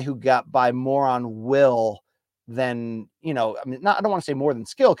Bradley's a guy who got by more on will than, I don't want to say more than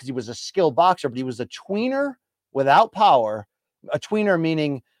skill because he was a skilled boxer, but he was a tweener without power. A tweener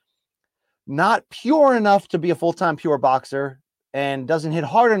meaning not pure enough to be a full-time pure boxer and doesn't hit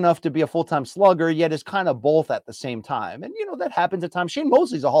hard enough to be a full-time slugger, yet is kind of both at the same time. And, that happens at times. Shane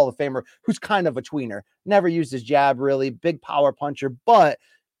Mosley's a Hall of Famer who's kind of a tweener, never used his jab really, big power puncher. But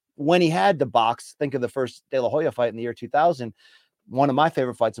when he had to box, think of the first De La Hoya fight in the year 2000, one of my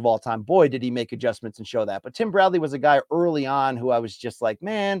favorite fights of all time. Boy, did he make adjustments and show that. But Tim Bradley was a guy early on who I was just like,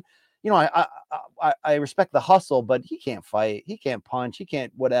 man, I respect the hustle, but he can't fight. He can't punch. He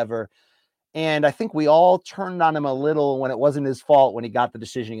can't whatever. And I think we all turned on him a little when it wasn't his fault when he got the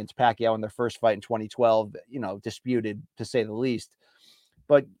decision against Pacquiao in their first fight in 2012, disputed to say the least.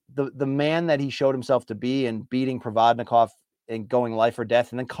 But the man that he showed himself to be and beating Provodnikov and going life or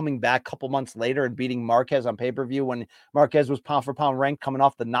death, and then coming back a couple months later and beating Marquez on pay-per-view when Marquez was pound for pound ranked, coming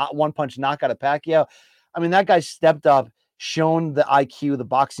off the one-punch knockout of Pacquiao. I mean, that guy stepped up, shown the IQ, the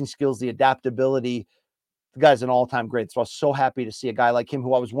boxing skills, the adaptability. The guy's an all-time great. So I was so happy to see a guy like him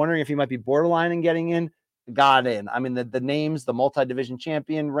who I was wondering if he might be borderline in getting in, got in. I mean, the names, the multi-division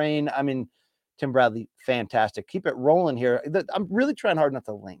champion reign. I mean, Tim Bradley, fantastic. Keep it rolling here. I'm really trying hard not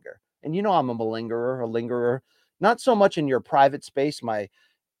to linger. And I'm a lingerer, not so much in your private space. My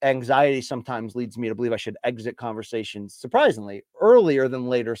anxiety sometimes leads me to believe I should exit conversations, surprisingly, earlier than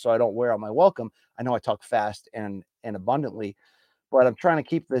later so I don't wear out my welcome. I know I talk fast and abundantly, but I'm trying to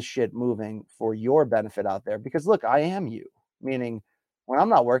keep this shit moving for your benefit out there because, look, I am you, meaning when I'm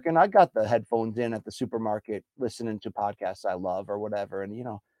not working, I got the headphones in at the supermarket listening to podcasts I love or whatever. And,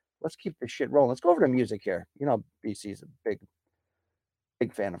 let's keep this shit rolling. Let's go over to music here. BC's a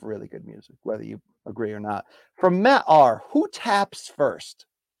big fan of really good music, whether you agree or not. From Matt R., who taps first?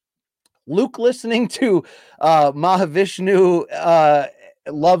 Luke listening to Mahavishnu,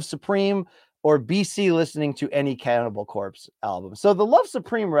 Love Supreme, or BC listening to any Cannibal Corpse album. So the Love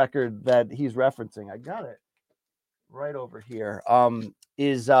Supreme record that he's referencing, I got it right over here,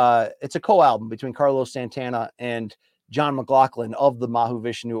 it's a co-album between Carlos Santana and John McLaughlin of the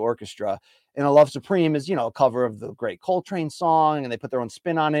Mahavishnu Orchestra. And A Love Supreme is, a cover of the great Coltrane song, and they put their own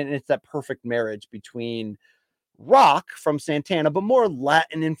spin on it. And it's that perfect marriage between rock from Santana, but more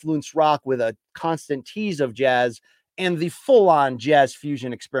Latin-influenced rock with a constant tease of jazz, and the full-on jazz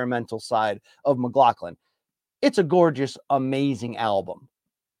fusion experimental side of McLaughlin. It's a gorgeous, amazing album.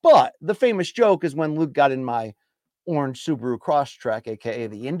 But the famous joke is when Luke got in my orange Subaru Crosstrek, aka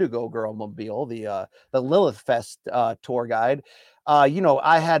the Indigo Girl Mobile, the Lilith Fest tour guide. I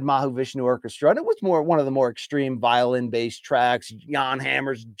had Mahavishnu Orchestra, and it was one of the more extreme violin-based tracks. Jan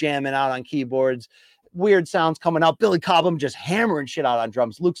Hammers jamming out on keyboards, weird sounds coming out. Billy Cobham just hammering shit out on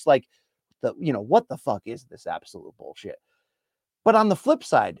drums. Luke's like, what the fuck is this absolute bullshit? But on the flip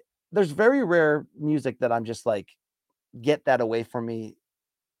side, there's very rare music that I'm just like, get that away from me.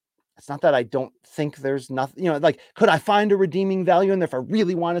 It's not that I don't think there's nothing, could I find a redeeming value in there if I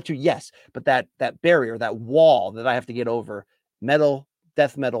really wanted to? Yes. But that barrier, that wall that I have to get over, metal,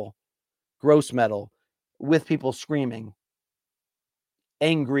 death metal, gross metal, with people screaming,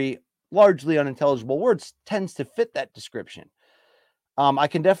 angry, largely unintelligible words, tends to fit that description. I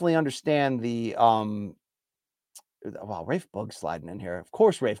can definitely understand the Rafe Bug's sliding in here. Of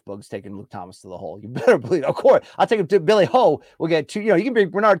course, Rafe Bug's taking Luke Thomas to the hole. You better believe. Of course, I'll take him to Billy Ho. We'll get two. You can bring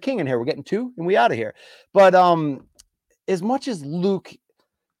Bernard King in here. We're getting two, and we out of here. But as much as Luke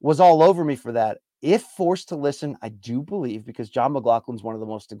was all over me for that, If forced to listen, I do believe, because John McLaughlin's one of the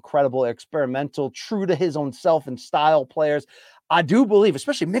most incredible, experimental, true to his own self and style players. I do believe,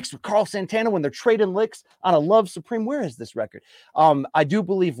 especially mixed with Carl Santana when they're trading licks on a Love Supreme. Where is this record? I do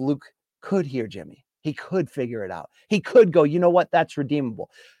believe Luke could hear Jimmy. He could figure it out. He could go, you know what? That's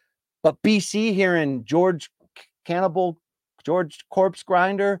redeemable. But BC hearing George Corpse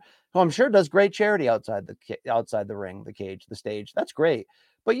Grinder, who I'm sure does great charity outside the ring, the cage, the stage. That's great.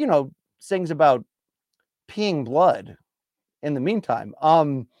 But, sings about peeing blood in the meantime.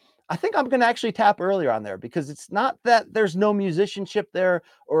 I think I'm going to actually tap earlier on there, because it's not that there's no musicianship there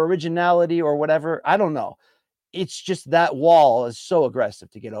or originality or whatever. I don't know. It's just that wall is so aggressive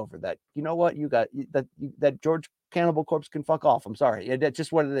to get over that. You know what? You got that George Cannibal Corpse can fuck off. I'm sorry. That's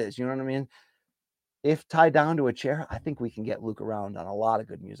just what it is. You know what I mean? If tied down to a chair, I think we can get Luke around on a lot of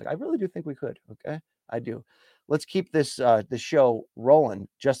good music. I really do think we could. Okay. I do. Let's keep this show rolling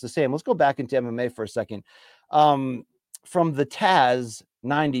just the same. Let's go back into MMA for a second. From the Taz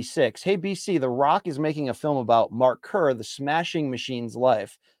 96. Hey, BC, The Rock is making a film about Mark Kerr, the Smashing Machine's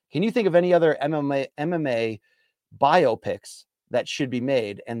life. Can you think of any other MMA biopics that should be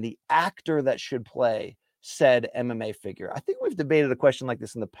made, and the actor that should play said MMA figure? I think we've debated a question like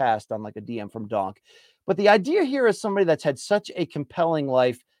this in the past on like a DM from Donk. But the idea here is somebody that's had such a compelling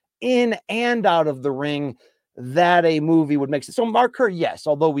life in and out of the ring that a movie would make sense. So Mark Kerr, yes,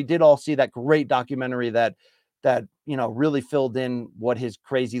 although we did all see that great documentary that really filled in what his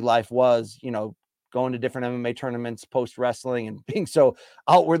crazy life was, going to different MMA tournaments post wrestling and being so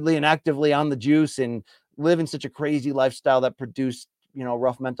outwardly and actively on the juice and living such a crazy lifestyle that produced,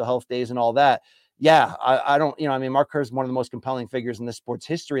 rough mental health days and all that. Yeah, I don't, Mark Kerr is one of the most compelling figures in this sport's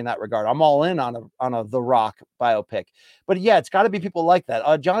history in that regard. I'm all in on a The Rock biopic. But yeah, it's got to be people like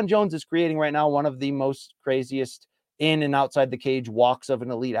that. John Jones is creating right now one of the most craziest in and outside the cage walks of an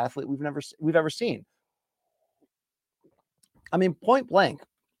elite athlete we've ever seen. I mean, point blank,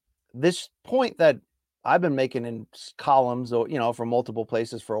 this point that I've been making in columns, or, from multiple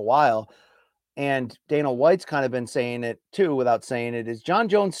places for a while, and Dana White's kind of been saying it too without saying it, is John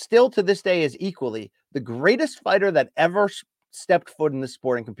Jones still to this day is equally the greatest fighter that ever stepped foot in the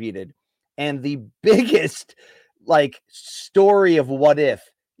sport and competed, and the biggest story of what if,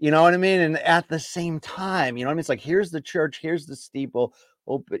 you know what I mean? And at the same time, you know what I mean? It's like, here's the church, here's the steeple,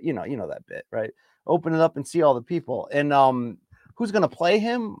 open, you know that bit, right? Open it up and see all the people. And who's going to play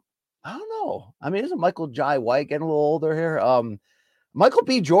him? I don't know. I mean, isn't Michael Jai White getting a little older here? Michael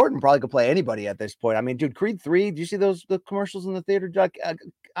B. Jordan probably could play anybody at this point. I mean, dude, Creed 3, do you see the commercials in the theater, Jack?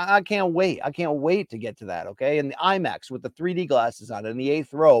 I can't wait. I can't wait to get to that, okay? And the IMAX with the 3D glasses on it in the 8th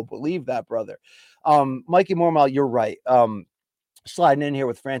row. Believe that, brother. Mikey Mormal, you're right. Sliding in here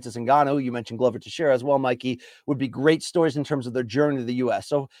with Francis Ngannou, you mentioned Glover Teixeira as well, Mikey, would be great stories in terms of their journey to the U.S.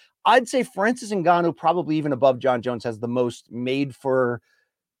 So I'd say Francis Ngannou, probably even above John Jones, has the most made for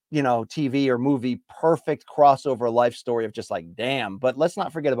TV or movie perfect crossover life story of just like, damn. But let's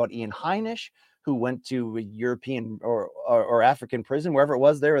not forget about Ian Heinisch, who went to a European or African prison, wherever it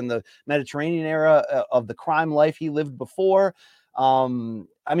was there in the Mediterranean era of the crime life he lived before. I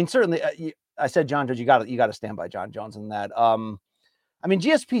mean, certainly I said John Jones, you got to stand by John Jones in that. I mean,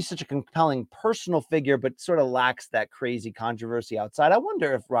 GSP is such a compelling personal figure, but sort of lacks that crazy controversy outside. I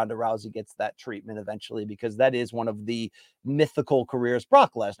wonder if Ronda Rousey gets that treatment eventually, because that is one of the mythical careers.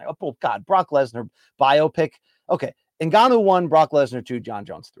 Brock Lesnar. Oh, God, Brock Lesnar biopic. Okay. Ngannou 1, Brock Lesnar 2, John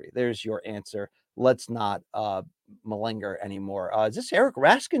Jones 3. There's your answer. Let's not malinger anymore. Is this Eric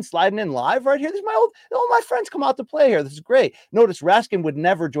Raskin sliding in live right here? This is all my friends come out to play here. This is great. Notice Raskin would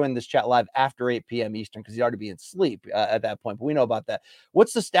never join this chat live after 8 p.m. Eastern because he'd already be in sleep at that point. But we know about that.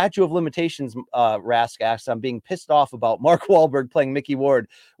 What's the statute of limitations? Rask asks. I'm being pissed off about Mark Wahlberg playing Mickey Ward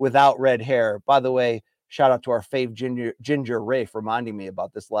without red hair. By the way, shout out to our fave Ginger Rafe reminding me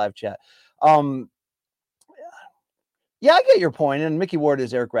about this live chat. Yeah, I get your point. And Mickey Ward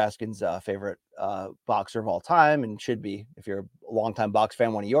is Eric Raskin's favorite boxer of all time, and should be, if you're a longtime box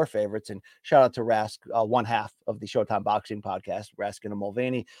fan, one of your favorites. And shout out to Rask, one half of the Showtime Boxing podcast, Raskin and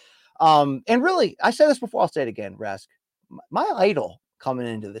Mulvaney. And really, I said this before, I'll say it again, Rask, my idol coming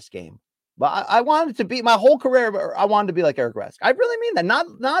into this game. But I wanted to be, my whole career, I wanted to be like Eric Rask. I really mean that.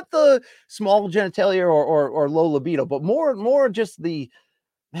 Not the small genitalia or low libido, but more just the,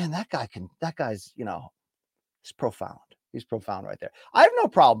 man, that guy's, it's profound. He's profound right there. I have no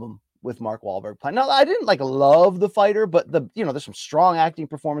problem with Mark Wahlberg playing. Now, I didn't love the fighter, but there's some strong acting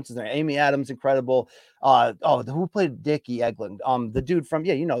performances there. Amy Adams, incredible. Who played Dickie Eglin? The dude from,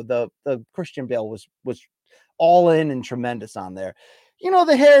 the Christian Bale was all in and tremendous on there.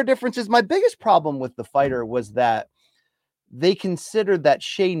 The hair differences. My biggest problem with the fighter was that they considered that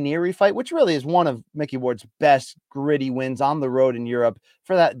Shea Neary fight, which really is one of Mickey Ward's best gritty wins on the road in Europe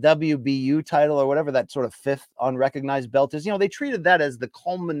for that WBU title or whatever that sort of fifth unrecognized belt is. They treated that as the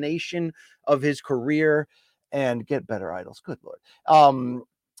culmination of his career. And get better idols, good Lord.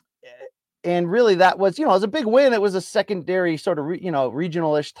 And really that was, it was a big win. It was a secondary sort of,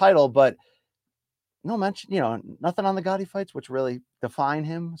 regional-ish title, but no mention, nothing on the Gotti fights, which really define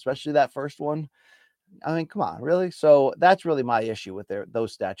him, especially that first one. I mean, come on, really? So that's really my issue with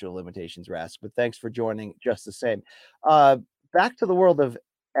those statute of limitations, Ras. But thanks for joining just the same. Back to the world of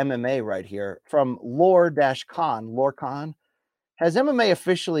MMA right here from Lore Khan. Has MMA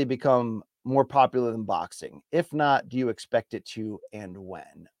officially become more popular than boxing? If not, do you expect it to, and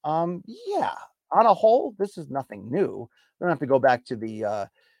when? Yeah. On a whole, this is nothing new. We don't have to go back to the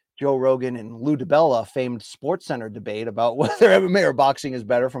Joe Rogan and Lou DiBella famed Sports Center debate about whether MMA or boxing is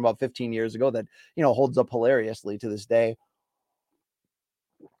better from about 15 years ago that, holds up hilariously to this day.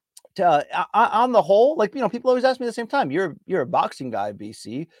 On the whole, people always ask me at the same time, you're a boxing guy,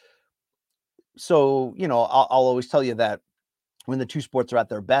 BC. So, I'll always tell you that when the two sports are at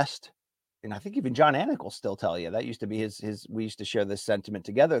their best, and I think even John Anik will still tell you that used to be his. We used to share this sentiment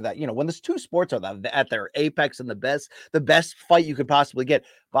together that when the two sports are at their apex and the best fight you could possibly get,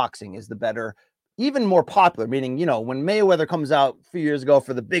 boxing is the better, even more popular. Meaning, when Mayweather comes out a few years ago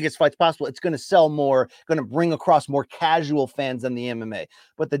for the biggest fights possible, it's going to sell more, going to bring across more casual fans than the MMA.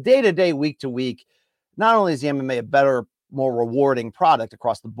 But the day-to-day, week-to-week, not only is the MMA a better, more rewarding product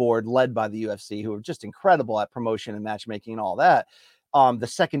across the board, led by the UFC, who are just incredible at promotion and matchmaking and all that. The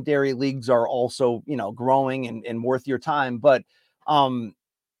secondary leagues are also, growing and worth your time, but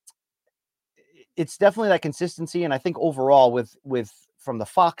it's definitely that consistency. And I think overall with from the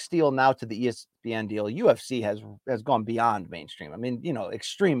Fox deal now to the ESPN deal, UFC has gone beyond mainstream. I mean,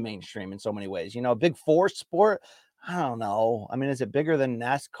 extreme mainstream in so many ways, big four sport. I don't know. I mean, is it bigger than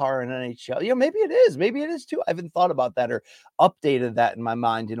NASCAR and NHL? Maybe it is. Maybe it is too. I haven't thought about that or updated that in my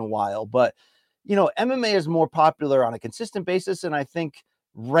mind in a while, but MMA is more popular on a consistent basis, and I think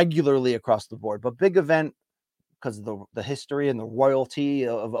regularly across the board. But big event, because of the history and the royalty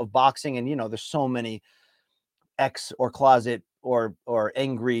of boxing, and there's so many ex or closet or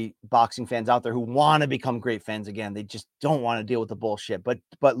angry boxing fans out there who want to become great fans again. They just don't want to deal with the bullshit, but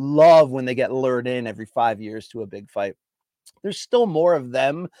love when they get lured in every 5 years to a big fight. There's still more of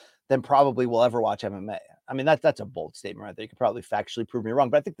them than probably will ever watch MMA. I mean, that's a bold statement right there. You could probably factually prove me wrong,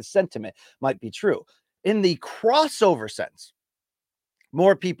 but I think the sentiment might be true. In the crossover sense,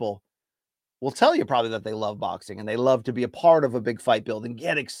 more people will tell you probably that they love boxing and they love to be a part of a big fight build and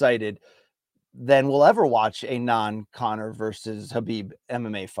get excited than will ever watch a non-Conor versus Habib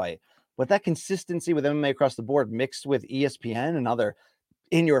MMA fight. But that consistency with MMA across the board mixed with ESPN and other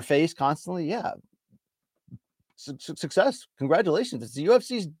in your face constantly, yeah, success. Congratulations. It's the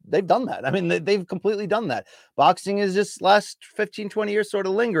UFC's. They've done that. I mean, they've completely done that. Boxing is just last 15, 20 years sort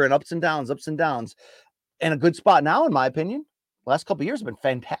of lingering ups and downs, and a good spot now, in my opinion. Last couple of years have been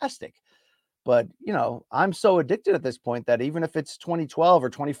fantastic. But, I'm so addicted at this point that even if it's 2012 or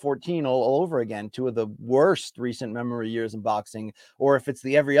 2014 all over again, two of the worst recent memory years in boxing, or if it's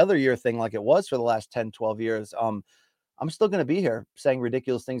the every other year thing like it was for the last 10, 12 years, I'm still going to be here saying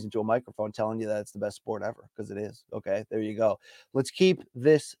ridiculous things into a microphone, telling you that it's the best sport ever, because it is. Okay, there you go. Let's keep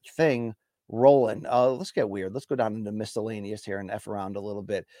this thing rolling. Let's get weird. Let's go down into miscellaneous here and F around a little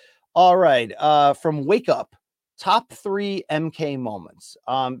bit. All right. From Wake Up, top 3 MK moments.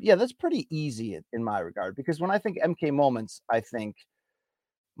 Yeah, that's pretty easy in my regard, because when I think MK moments, I think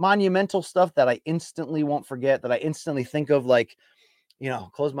monumental stuff that I instantly won't forget, that I instantly think of, like,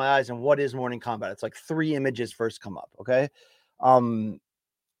 close my eyes and what is Morning Combat? It's like 3 images first come up. Okay.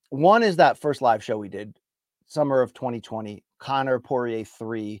 One is that first live show we did summer of 2020, Conor Poirier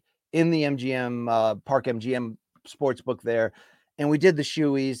 3 in the MGM, Park MGM Sportsbook there. And we did the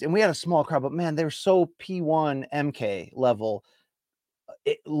shoeies and we had a small crowd, but man, they're so P1 MK level,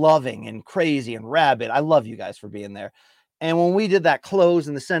 loving and crazy and rabid. I love you guys for being there. And when we did that close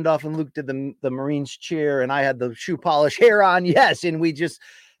and the send off, and Luke did the Marines cheer, and I had the shoe polish hair on, yes, and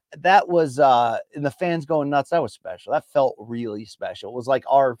that was and the fans going nuts. That was special. That felt really special. It was like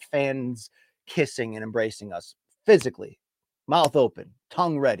our fans kissing and embracing us physically, mouth open,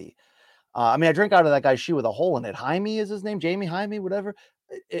 tongue ready. I mean, I drank out of that guy's shoe with a hole in it. Jaime is his name, Jamie Jaime, whatever.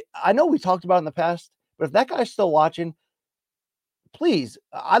 I know we talked about it in the past, but if that guy's still watching, please,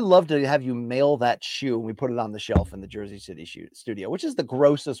 I'd love to have you mail that shoe and we put it on the shelf in the Jersey City studio, which is the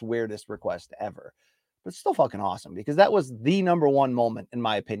grossest, weirdest request ever. but it's still fucking awesome because that was the number one moment in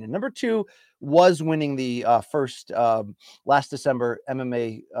my opinion. Number two was winning the first last December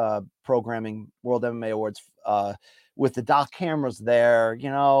MMA World MMA Awards with the dock cameras there.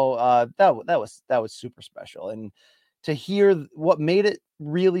 That was super special. And to hear what made it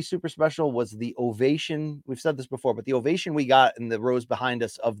really super special was the ovation. We've said this before, but the ovation we got in the rows behind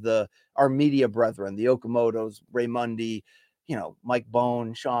us of our media brethren, the Okamotos, Raymundi, Mike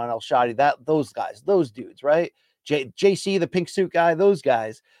Bone, Sean El Shadi, those guys, those dudes, right? JC, the pink suit guy, those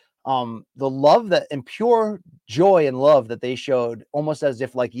guys. The love and pure joy and love that they showed, almost as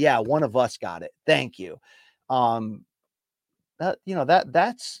if like, yeah, one of us got it. Thank you.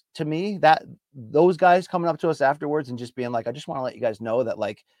 That's to me, that those guys coming up to us afterwards and just being like, I just want to let you guys know that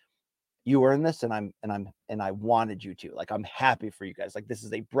like you earned this and I wanted you to, like, I'm happy for you guys. Like, this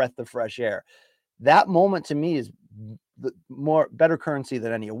is a breath of fresh air. That moment to me is the better currency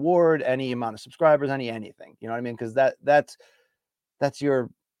than any award, any amount of subscribers, anything, you know what I mean? Cause that's your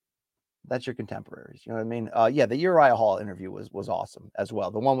contemporaries. You know what I mean? Yeah, the Uriah Hall interview was awesome as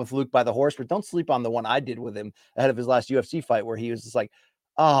well. The one with Luke by the horse, but don't sleep on the one I did with him ahead of his last UFC fight where he was just like,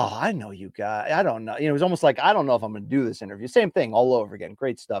 oh, I know you guys. I don't know. It was almost like, I don't know if I'm going to do this interview. Same thing all over again.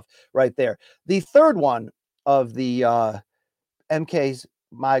 Great stuff right there. The third one of the MK's,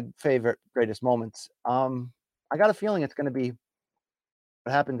 my favorite, greatest moments. I got a feeling it's going to be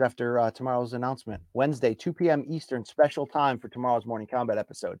what happens after tomorrow's announcement. Wednesday, 2 p.m. Eastern, special time for tomorrow's Morning Combat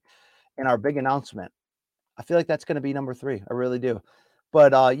episode. And our big announcement, I feel like that's going to be number 3. I really do.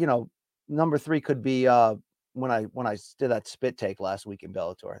 But, number 3 could be when I did that spit take last week in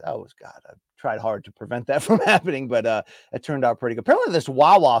Bellator. That was, God, I tried hard to prevent that from happening, but it turned out pretty good. Apparently this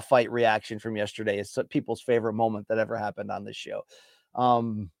Wawa fight reaction from yesterday is people's favorite moment that ever happened on this show.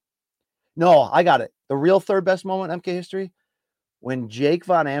 No, I got it. The real third best moment in MK history, when Jake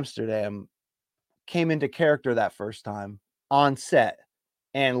Von Amsterdam came into character that first time on set.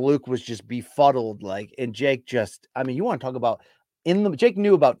 And Luke was just befuddled, and Jake just, you want to talk about Jake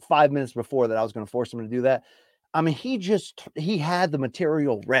knew about 5 minutes before that I was going to force him to do that. He had the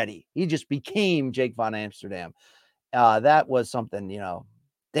material ready. He just became Jake Von Amsterdam. That was something,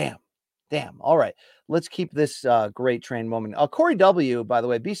 damn. All right. Let's keep this great train moment. Corey W, by the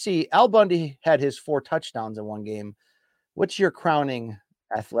way, BC, Al Bundy had his 4 touchdowns in one game. What's your crowning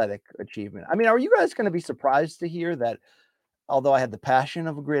athletic achievement? Are you guys going to be surprised to hear that although I had the passion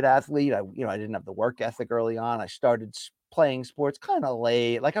of a great athlete, I didn't have the work ethic early on. I started playing sports kind of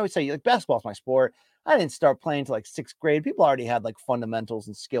late. Like I would say, like basketball's my sport. I didn't start playing till like 6th grade. People already had like fundamentals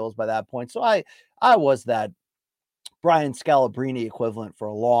and skills by that point. So I was that Brian Scalabrine equivalent for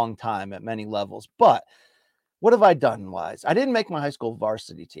a long time at many levels. But what have I done wise? I didn't make my high school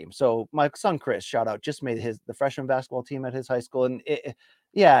varsity team. So my son Chris, shout out, just made the freshman basketball team at his high school. And it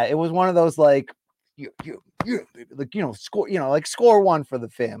was one of those like, score one for the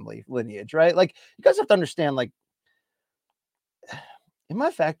family lineage, right? Like, you guys have to understand, like, in my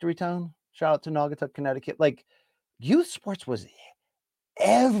factory town, shout out to Naugatuck, Connecticut, like, youth sports was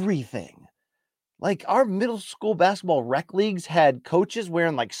everything. Like, our middle school basketball rec leagues had coaches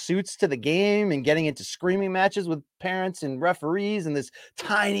wearing like suits to the game and getting into screaming matches with parents and referees in this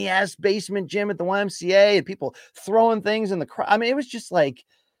tiny ass basement gym at the YMCA, and people throwing things in the crowd. It was just like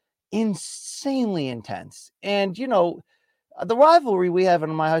insanely intense. And the rivalry we have in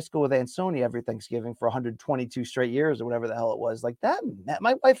my high school with Ansonia every Thanksgiving for 122 straight years or whatever the hell it was, like that,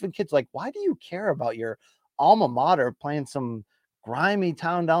 my wife and kids like, why do you care about your alma mater playing some grimy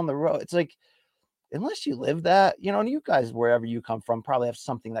town down the road? It's like, unless you live that, and you guys, wherever you come from, probably have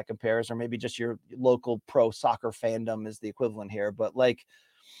something that compares, or maybe just your local pro soccer fandom is the equivalent here. But like,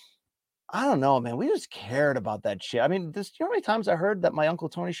 I don't know, man. We just cared about that shit. You know how many times I heard that my Uncle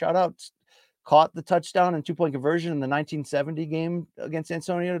Tony, shout out, caught the touchdown and 2-point conversion in the 1970 game against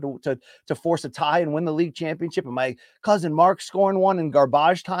Ansonia to force a tie and win the league championship, and my cousin Mark scoring one in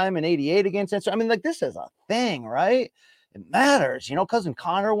garbage time in 88 against Ansonia. Like, this is a thing, right? It matters. Cousin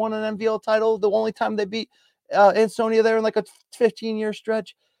Connor won an MVL title the only time they beat Ansonia there in like a 15-year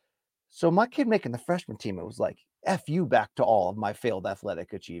stretch. So my kid making the freshman team, it was like, F you back to all of my failed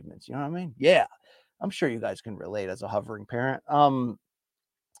athletic achievements. You know what I mean? Yeah. I'm sure you guys can relate as a hovering parent.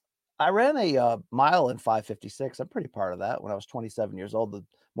 I ran a mile in 5:56. I'm pretty proud of that when I was 27 years old, the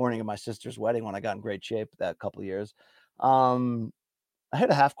morning of my sister's wedding, when I got in great shape that couple of years. I hit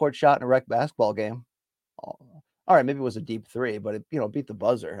a half court shot in a rec basketball game. All right, maybe it was a deep 3, but it, beat the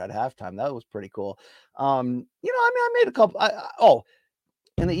buzzer at halftime. That was pretty cool. I made a couple.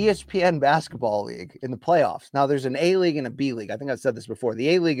 In the ESPN basketball league in the playoffs. Now there's an A league and a B league. I think I've said this before.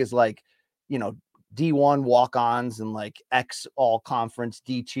 The A league is like, D1 walk-ons and like X all conference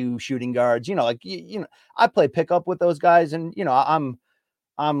D2 shooting guards. Like I play pickup with those guys, and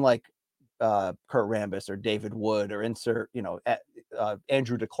I'm like Kurt Rambis or David Wood or insert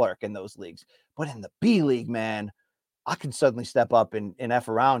Andrew DeClerc in those leagues. But in the B League, man, I can suddenly step up and F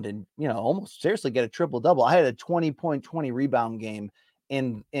around and almost seriously get a triple double. I had a 20-point, 20 rebound game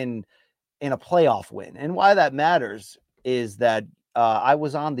in a playoff win. And why that matters is that I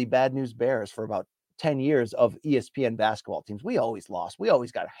was on the Bad News Bears for about 10 years of ESPN basketball teams. We always lost. We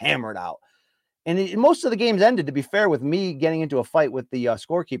always got hammered out. And most of the games ended, to be fair, with me getting into a fight with the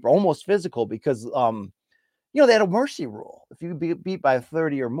scorekeeper, almost physical, because they had a mercy rule. If you beat by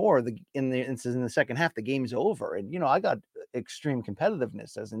 30 or more in the second half, the game's over. And I got extreme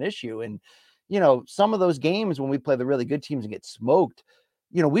competitiveness as an issue. And some of those games when we play the really good teams and get smoked,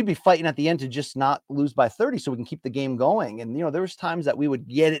 we'd be fighting at the end to just not lose by 30 so we can keep the game going. And there was times that we would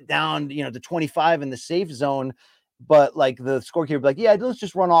get it down to 25 in the safe zone, but like the scorekeeper would be like, yeah, let's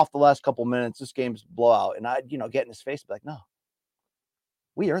just run off the last couple minutes. This game's blowout. And I'd get in his face, be like, no,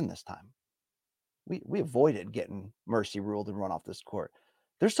 we earned this time. We avoided getting mercy ruled and run off this court.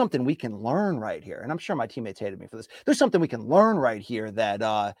 There's something we can learn right here. And I'm sure my teammates hated me for this. There's something we can learn right here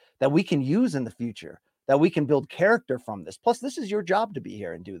that we can use in the future, that we can build character from this. Plus, this is your job to be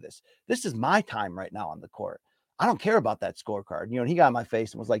here and do this. This is my time right now on the court. I don't care about that scorecard. And he got in my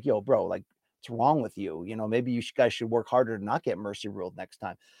face and was like, yo, bro, like, what's wrong with you? Maybe you guys should work harder to not get mercy ruled next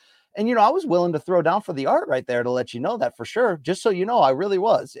time. And, I was willing to throw down for the art right there to let you know that for sure, just so I really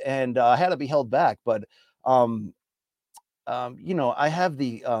was. And I had to be held back. But, I have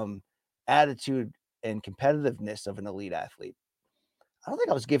the attitude and competitiveness of an elite athlete. I don't think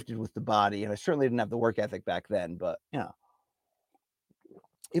I was gifted with the body, and I certainly didn't have the work ethic back then. But,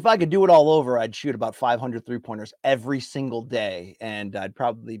 if I could do it all over, I'd shoot about 500 3-pointers every single day, and I'd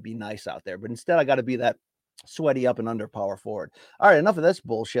probably be nice out there. But instead, I got to be that sweaty up and under power forward. All right, enough of this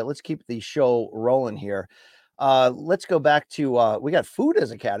bullshit. Let's keep the show rolling here. Let's go back to we got food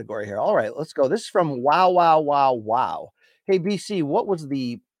as a category here. All right, let's go. This is from Wow. Hey, BC, what was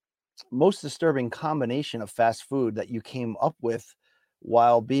the most disturbing combination of fast food that you came up with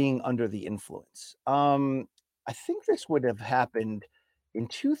while being under the influence? I think this would have happened in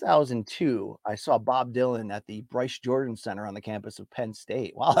 2002. I saw Bob Dylan at the Bryce Jordan Center on the campus of Penn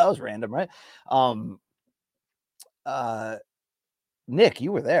State. Wow, that was random, right? Nick,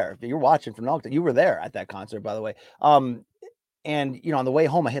 you were there. You're watching from Nocta. You were there at that concert, by the way. And on the way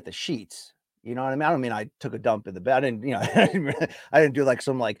home, I hit the sheets. You know what I mean? I don't mean I took a dump in the bed. I didn't, I didn't do like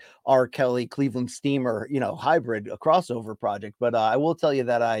some like R. Kelly, Cleveland Steamer, hybrid, a crossover project. But I will tell you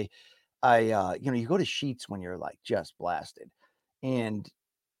that I you go to sheets when you're like just blasted, and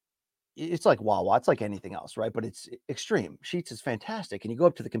it's like Wawa. It's like anything else, right? But it's extreme. Sheets is fantastic, and you go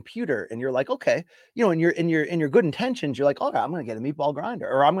up to the computer, and you're like, okay, in your good intentions, you're like, all right, I'm gonna get a meatball grinder,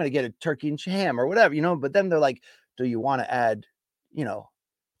 or I'm gonna get a turkey and ham, or whatever, But then they're like, do you want to add,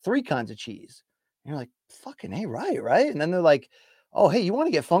 3 kinds of cheese? And you're like, fucking hey, right? And then they're like, oh, hey, you want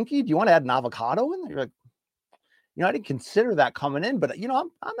to get funky? Do you want to add an avocado in there? You're like, I didn't consider that coming in, but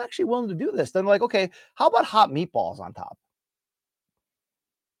I'm actually willing to do this. Then they're like, okay, how about hot meatballs on top?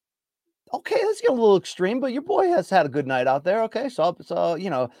 Okay, let's get a little extreme, but your boy has had a good night out there. Okay, so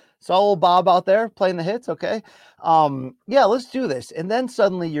saw old Bob out there playing the hits. Okay, yeah, let's do this. And then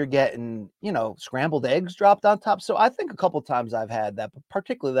suddenly you're getting scrambled eggs dropped on top. So I think a couple times I've had that, but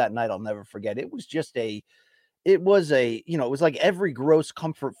particularly that night I'll never forget. It was like every gross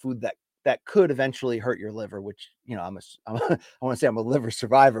comfort food that could eventually hurt your liver, which I want to say I'm a liver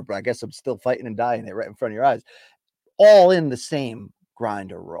survivor, but I guess I'm still fighting and dying it right in front of your eyes, all in the same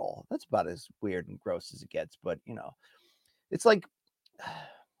grinder roll. That's about as weird and gross as it gets. But it's like,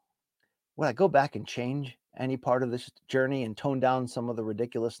 would I go back and change any part of this journey and tone down some of the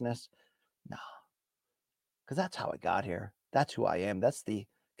ridiculousness? No, because that's how I got here. That's who I am. That's the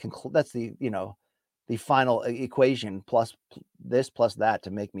the final equation plus this plus that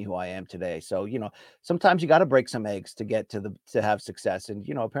to make me who I am today. So sometimes you got to break some eggs to get to have success. And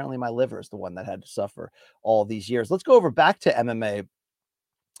apparently my liver is the one that had to suffer all these years. Let's go over back to MMA.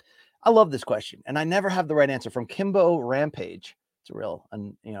 I love this question, and I never have the right answer. From Kimbo Rampage. It's a real,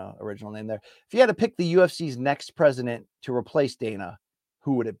 original name there. If you had to pick the UFC's next president to replace Dana,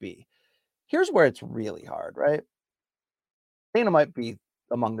 who would it be? Here's where it's really hard, right? Dana might be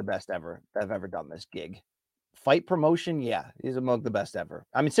among the best ever that have ever done this gig. Fight promotion, yeah, he's among the best ever.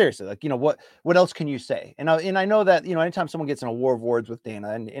 I mean, seriously, like, what else can you say? And I know that, anytime someone gets in a war of words with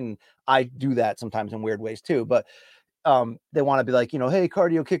Dana, and I do that sometimes in weird ways too, but they want to be like, hey,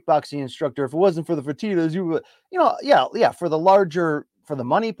 cardio kickboxing instructor, if it wasn't for the Fertitas, you would, yeah, for the larger for the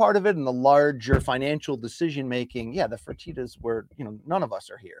money part of it and the larger financial decision making, yeah, the Fertittas were, none of us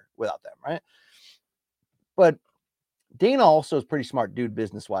are here without them, right? But Dana also is pretty smart dude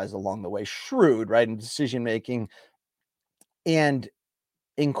business wise along the way, shrewd, right, in decision making, and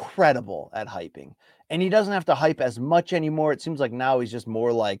incredible at hyping. And he doesn't have to hype as much anymore. It seems like now he's just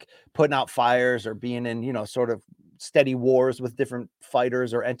more like putting out fires or being in, sort of steady wars with different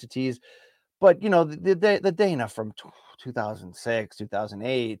fighters or entities. But the Dana from 2006,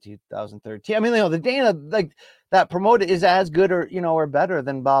 2008, 2013. I mean, the Dana like that promoted is as good or better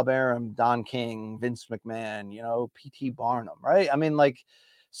than Bob Arum, Don King, Vince McMahon, P.T. Barnum, right? I mean, like,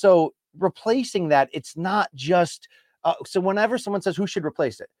 so replacing that, it's not just so whenever someone says who should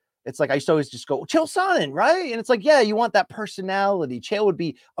replace it, it's like I used to always just go Chael Sonnen, right? And it's like, yeah, you want that personality. Chael would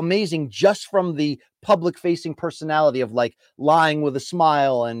be amazing just from the public facing personality of like lying with a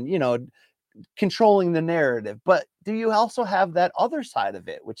smile and controlling the narrative. But do you also have that other side of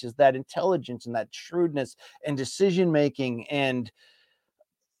it, which is that intelligence and that shrewdness and decision making and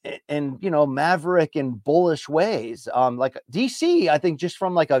maverick and bullish ways, like DC, I think, just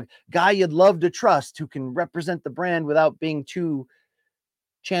from like a guy you'd love to trust who can represent the brand without being too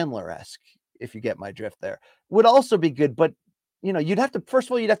Chandler-esque, if you get my drift there, would also be good. But you'd have to, first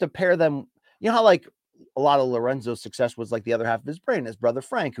of all, you'd have to pair them. How like a lot of Lorenzo's success was like the other half of his brain, his brother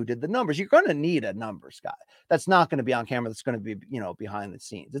Frank, who did the numbers. You're going to need a numbers guy that's not going to be on camera, that's going to be behind the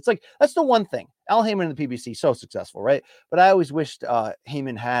scenes. It's like, that's the one thing. Al Heyman and the PBC, so successful, right? But I always wished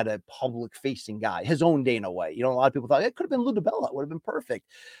Heyman had a public facing guy, his own Dana White. A lot of people thought it could have been Lou DiBella, it would have been perfect.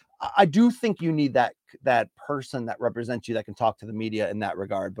 I do think you need that person that represents you, that can talk to the media in that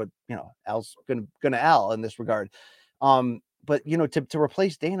regard. But Al's gonna Al in this regard. But to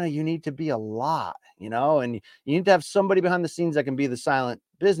replace Dana, you need to be a lot, and you need to have somebody behind the scenes that can be the silent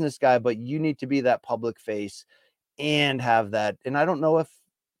business guy, but you need to be that public face and have that. And I don't know if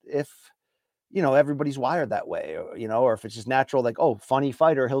everybody's wired that way, or if it's just natural, like, oh, funny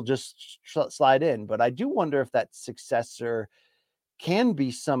fighter, he'll just slide in. But I do wonder if that successor can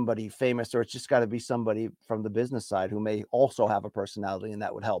be somebody famous, or it's just got to be somebody from the business side who may also have a personality, and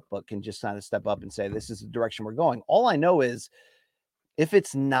that would help, but can just kind of step up and say, this is the direction we're going. All I know is if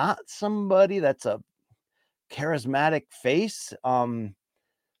it's not somebody that's a charismatic face,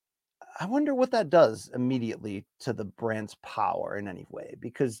 I wonder what that does immediately to the brand's power in any way.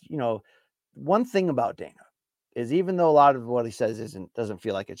 Because, one thing about Dana is, even though a lot of what he says doesn't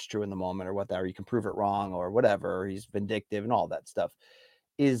feel like it's true in the moment or whatever, you can prove it wrong or whatever, or he's vindictive and all that stuff,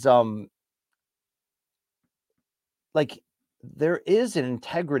 is like there is an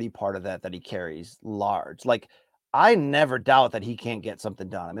integrity part of that he carries large. Like, I never doubt that he can't get something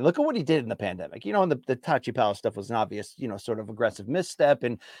done. I mean, look at what he did in the pandemic. And the Tachi Palace stuff was an obvious, sort of aggressive misstep.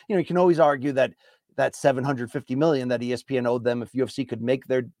 And, you can always argue that $750 million that ESPN owed them, if UFC could make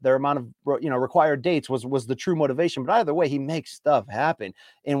their amount of, required dates, was the true motivation. But either way, he makes stuff happen.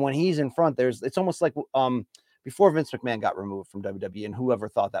 And when he's in front, it's almost like, before Vince McMahon got removed from WWE, and whoever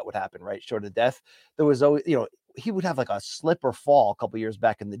thought that would happen, right? Short of death, there was always, he would have like a slip or fall a couple years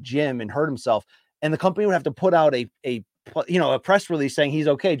back in the gym and hurt himself. And the company would have to put out a press release saying he's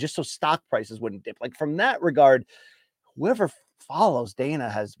okay, just so stock prices wouldn't dip. Like, from that regard, whoever follows Dana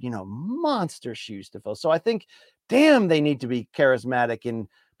has, monster shoes to fill. So I think, damn, they need to be charismatic and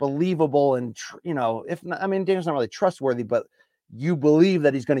believable. And, if not, I mean, Dana's not really trustworthy, but you believe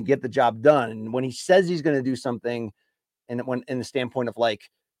that he's going to get the job done. And when he says he's going to do something, and when in the standpoint of like,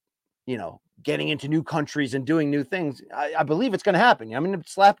 getting into new countries and doing new things, I believe it's going to happen. I mean,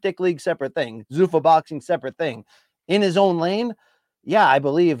 Slapdick League, separate thing. Zuffa Boxing, separate thing. In his own lane, yeah, I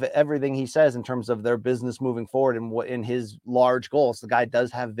believe everything he says in terms of their business moving forward and what in his large goals. The guy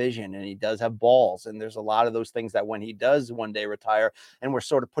does have vision, and he does have balls. And there's a lot of those things that when he does one day retire, and we're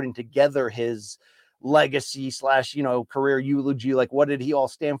sort of putting together his legacy / career eulogy, like, what did he all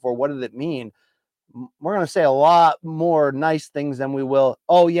stand for? What did it mean? We're going to say a lot more nice things than we will,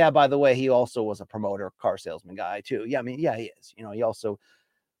 oh yeah, by the way, he also was a promoter, car salesman guy too. Yeah, I mean, yeah, he is. He also,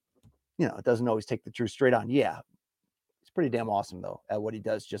 it doesn't always take the truth straight on. Yeah, he's pretty damn awesome though at what he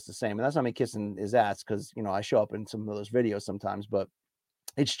does, just the same. And that's not me kissing his ass, because I show up in some of those videos sometimes, but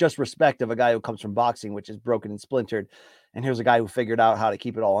it's just respect of a guy who comes from boxing, which is broken and splintered, and here's a guy who figured out how to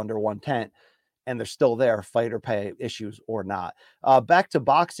keep it all under one tent, and they're still there, fight or pay issues or not. Back to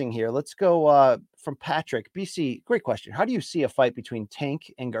boxing here. Let's go from Patrick. BC, great question. How do you see a fight between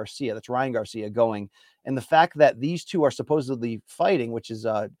Tank and Garcia, that's Ryan Garcia, going? And the fact that these two are supposedly fighting, which is,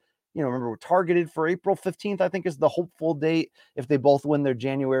 remember, we're targeted for April 15th, I think is the hopeful date, if they both win their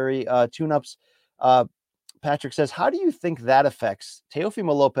January tune-ups. Patrick says, how do you think that affects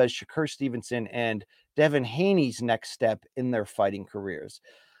Teofimo Lopez, Shakur Stevenson, and Devin Haney's next step in their fighting careers?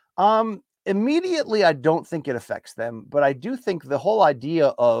 Immediately, I don't think it affects them, but I do think the whole idea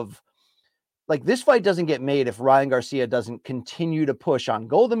of like this fight doesn't get made if Ryan Garcia doesn't continue to push on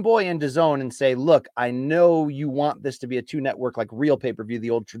Golden Boy and DAZN and say, look, I know you want this to be a 2-network, like real pay-per-view,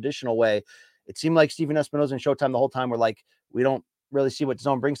 the old traditional way. It seemed like Steven Espinoza and Showtime the whole time were like, we don't really see what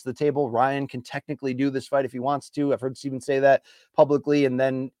DAZN brings to the table. Ryan can technically do this fight if he wants to. I've heard Steven say that publicly, and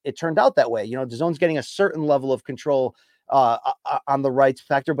then it turned out that way. You know, DAZN's getting a certain level of control on the rights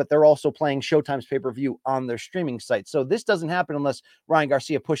factor, but they're also playing Showtime's pay-per-view on their streaming site. So this doesn't happen unless Ryan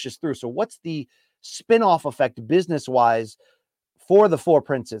Garcia pushes through. So what's the spin-off effect business-wise for the 4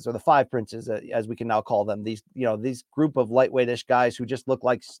 princes or the 5 princes, as we can now call them? These, you know, these group of lightweight-ish guys who just look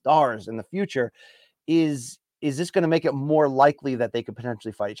like stars in the future. Is this going to make it more likely that they could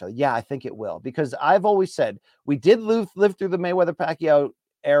potentially fight each other? Yeah, I think it will, because I've always said we did live through the Mayweather-Pacquiao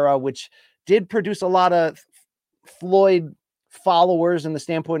era, which did produce a lot of Floyd followers in the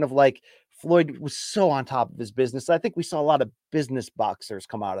standpoint of like Floyd was so on top of his business. I think we saw a lot of business boxers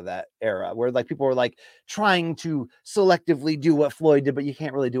come out of that era where like people were like trying to selectively do what Floyd did, but you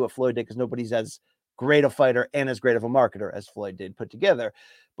can't really do what Floyd did because nobody's as great a fighter and as great of a marketer as Floyd did put together.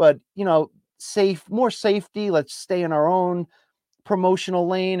 But, you know, more safety. Let's stay in our own promotional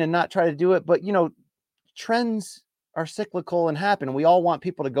lane and not try to do it. But, you know, trends are cyclical and happen. And we all want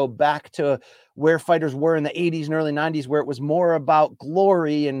people to go back to where fighters were in the 80s and early 90s, where it was more about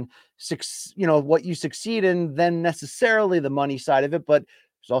glory and, you know, what you succeed in than necessarily the money side of it. But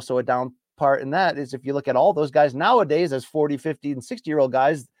there's also a down part in that is if you look at all those guys nowadays as 40, 50 and 60-year-old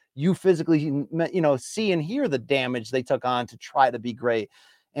guys, you physically, you know, see and hear the damage they took on to try to be great.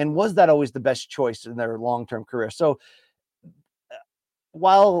 And was that always the best choice in their long-term career? So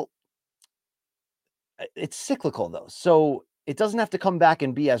while it's cyclical though, so it doesn't have to come back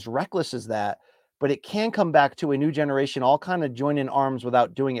and be as reckless as that, but it can come back to a new generation all kind of join in arms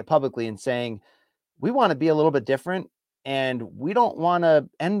without doing it publicly and saying, we want to be a little bit different and we don't want to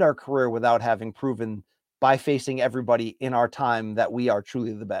end our career without having proven by facing everybody in our time that we are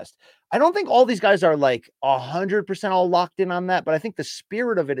truly the best. I don't think all these guys are like 100% all locked in on that, but I think the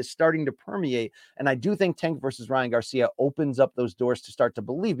spirit of it is starting to permeate. And I do think Tank versus Ryan Garcia opens up those doors to start to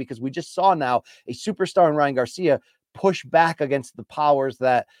believe, because we just saw now a superstar in Ryan Garcia push back against the powers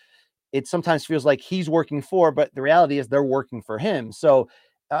that it sometimes feels like he's working for, but the reality is they're working for him. So,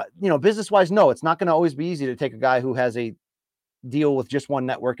 you know, business-wise, no, it's not going to always be easy to take a guy who has a deal with just one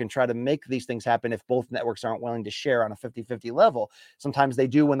network and try to make these things happen if both networks aren't willing to share on a 50-50 level. Sometimes they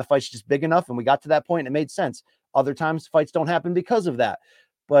do when the fight's just big enough, and we got to that point and it made sense. Other times fights don't happen because of that.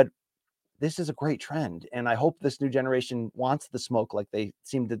 But this is a great trend, and I hope this new generation wants the smoke like they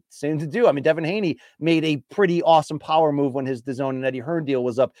seem to do. I mean, Devin Haney made a pretty awesome power move when his DAZN and Eddie Hearn deal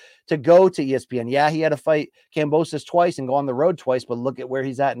was up to go to ESPN. Yeah, he had to fight Kambosos twice and go on the road twice, but look at where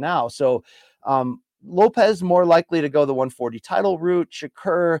he's at now. So Lopez more likely to go the 140 title route.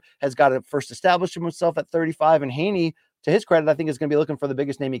 Shakur has got to first establish himself at 35, and Haney, to his credit, I think is going to be looking for the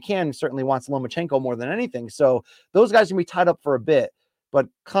biggest name he can. Certainly wants Lomachenko more than anything. So those guys are going to be tied up for a bit. But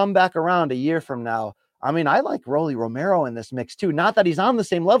come back around a year from now, I mean, I like Rolly Romero in this mix too. Not that he's on the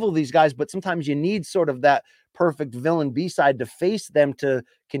same level of these guys, but sometimes you need sort of that perfect villain B-side to face them to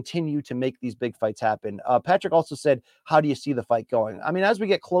continue to make these big fights happen. Patrick also said, how do you see the fight going? I mean, as we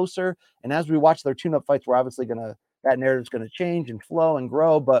get closer and as we watch their tune-up fights, we're obviously that narrative's going to change and flow and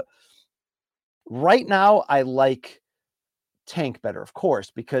grow. But right now, I like Tank better, of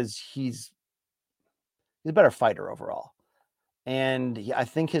course, because he's a better fighter overall. And I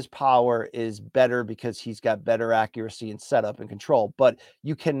think his power is better because he's got better accuracy and setup and control. But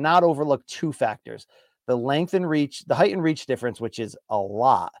you cannot overlook 2 factors: the length and reach, the height and reach difference, which is a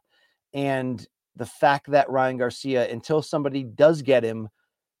lot. And the fact that Ryan Garcia, until somebody does get him,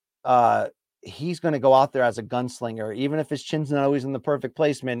 he's going to go out there as a gunslinger, even if his chin's not always in the perfect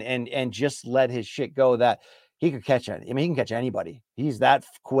placement, and just let his shit go that he could catch it. I mean, he can catch anybody. He's that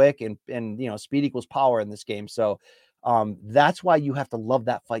quick, and you know, speed equals power in this game. So that's why you have to love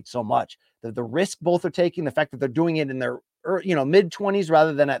that fight so much. The risk both are taking, the fact that they're doing it in their, you know, mid 20s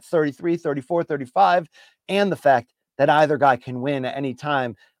rather than at 33, 34, 35, and the fact that either guy can win at any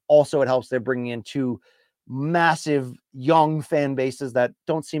time. Also, it helps they're bringing in 2 massive young fan bases that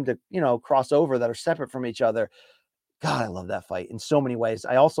don't seem to, you know, cross over, that are separate from each other. God, I love that fight in so many ways.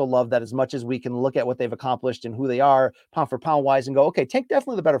 I also love that as much as we can look at what they've accomplished and who they are pound for pound wise and go, okay, Tank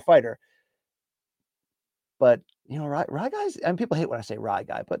definitely the better fighter. But, you know, Rye guys, and people hate when I say Rye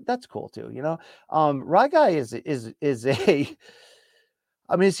guy, but that's cool too, you know. Rye guy is a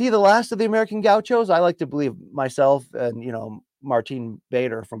I mean, is he the last of the American Gauchos? I like to believe myself, and, you know, Martine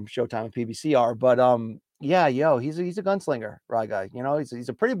Bader from Showtime and PBC are. But yeah, yo, he's a gunslinger, right guy. You know, he's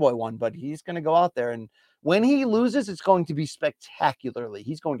a pretty boy one, but he's gonna go out there, and when he loses, it's going to be spectacularly.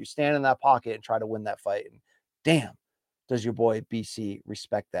 He's going to stand in that pocket and try to win that fight. And damn, does your boy BC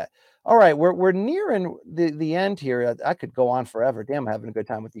respect that? All right, we're nearing the end here. I could go on forever. Damn, I'm having a good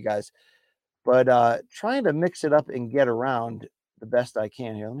time with you guys. But trying to mix it up and get around the best I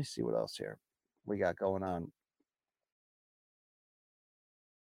can here. Let me see what else here we got going on.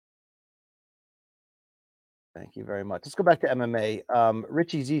 Thank you very much. Let's go back to MMA.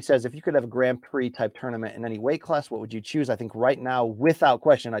 Richie Z says, if you could have a Grand Prix type tournament in any weight class, what would you choose? I think right now, without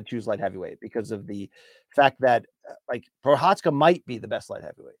question, I'd choose light heavyweight because of the fact that, like, Prohatska might be the best light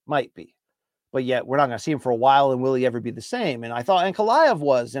heavyweight, might be. But yet we're not going to see him for a while. And will he ever be the same? And I thought Ankalaev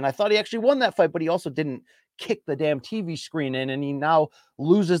was, and I thought he actually won that fight, but he also didn't kick the damn TV screen in, and he now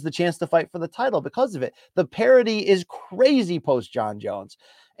loses the chance to fight for the title because of it. The parody is crazy post John Jones.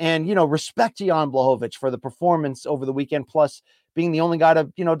 And, you know, respect to Jan Blachowicz for the performance over the weekend, plus being the only guy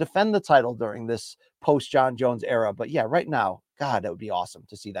to, you know, defend the title during this post John Jones era. But yeah, right now, God, that would be awesome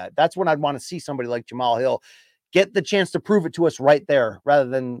to see that. That's when I'd want to see somebody like Jamal Hill get the chance to prove it to us right there, rather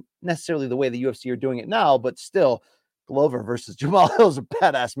than necessarily the way the UFC are doing it now. But still, Glover versus Jamal Hill is a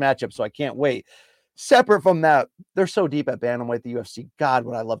badass matchup, so I can't wait. Separate from that, they're so deep at bantamweight, the UFC. God,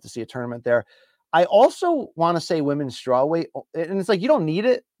 would I love to see a tournament there. I also want to say women's strawweight, and it's like you don't need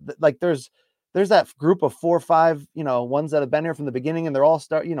it. Like there's that group of 4 or 5, you know, ones that have been here from the beginning, and they're all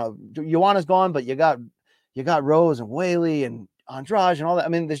you know, Ioana's gone, but you got Rose and Whaley and Andrade and all that. I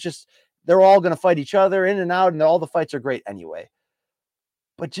mean, they're all going to fight each other in and out, and all the fights are great anyway.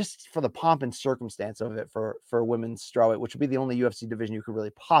 But just for the pomp and circumstance of it for women's strawweight, which would be the only UFC division you could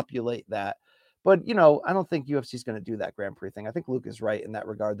really populate that. But, you know, I don't think UFC is going to do that Grand Prix thing. I think Luke is right in that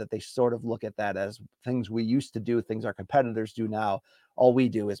regard, that they sort of look at that as things we used to do, things our competitors do now. All we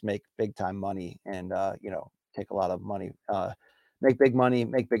do is make big time money and, you know, take a lot of money, make big money,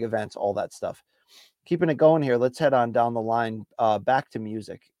 make big events, all that stuff. Keeping it going here. Let's head on down the line, back to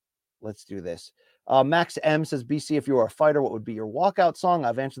music. Let's do this. Max M says, BC, if you were a fighter, what would be your walkout song?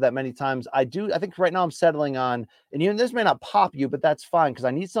 I've answered that many times. I think right now I'm settling on, and even this may not pop you, but that's fine because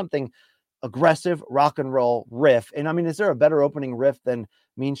I need something aggressive rock and roll riff. And I mean, is there a better opening riff than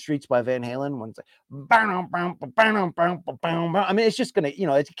Mean Streets by Van Halen? When it's like, I mean, it's just gonna, you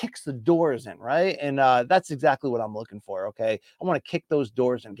know, it kicks the doors in, right? And that's exactly what I'm looking for. Okay, I want to kick those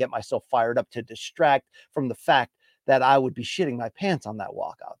doors and get myself fired up to distract from the fact that I would be shitting my pants on that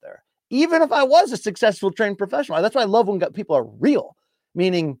walk out there, even if I was a successful trained professional. That's why I love when people are real,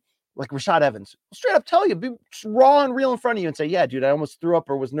 meaning like Rashad Evans, straight up tell you, be raw and real in front of you and say, yeah, dude, I almost threw up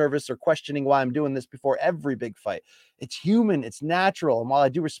or was nervous or questioning why I'm doing this before every big fight. It's human. It's natural. And while I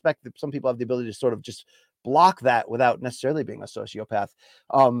do respect that some people have the ability to sort of just block that without necessarily being a sociopath,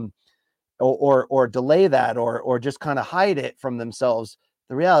 or delay that, or just kind of hide it from themselves,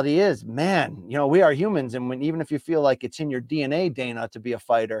 the reality is, man, you know, we are humans. And even if you feel like it's in your DNA, Dana, to be a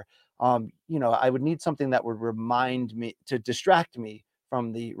fighter, you know, I would need something that would remind me, to distract me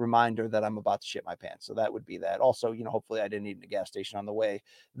from the reminder that I'm about to shit my pants. So that would be that. Also, you know, hopefully I didn't eat in a gas station on the way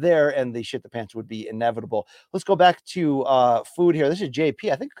there, and the shit the pants would be inevitable. Let's go back to food here. This is JP.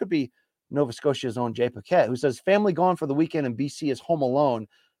 I think it could be Nova Scotia's own Jay Paquette, who says, family gone for the weekend and BC is home alone.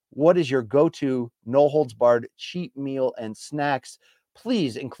 What is your go-to no holds barred cheap meal and snacks?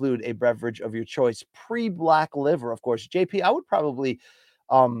 Please include a beverage of your choice. Pre-black liver, of course. JP, I would probably,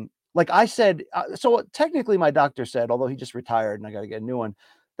 like I said, so technically my doctor said, although he just retired and I got to get a new one,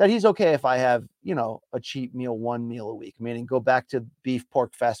 that he's okay if I have, you know, a cheap meal, 1 meal a week, meaning go back to beef,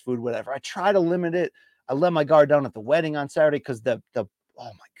 pork, fast food, whatever. I try to limit it. I let my guard down at the wedding on Saturday because oh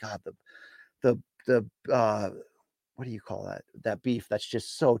my God, the what do you call that? That beef that's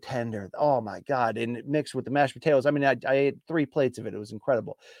just so tender. Oh my God. And it mixed with the mashed potatoes. I mean, I ate 3 plates of it. It was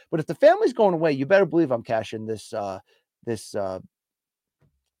incredible. But if the family's going away, you better believe I'm cashing this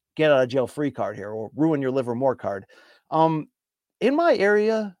get out of jail free card here, or ruin your liver more card. In my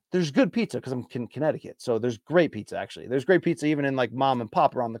area, there's good pizza because I'm in Connecticut. So there's great pizza, actually. There's great pizza even in like mom and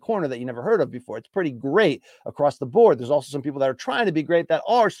pop around the corner that you never heard of before. It's pretty great across the board. There's also some people that are trying to be great that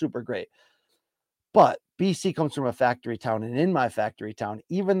are super great. But BC comes from a factory town, and in my factory town,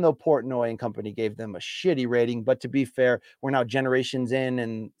 even though Portnoy and company gave them a shitty rating, but to be fair, we're now generations in,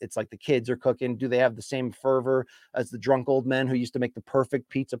 and it's like the kids are cooking. Do they have the same fervor as the drunk old men who used to make the perfect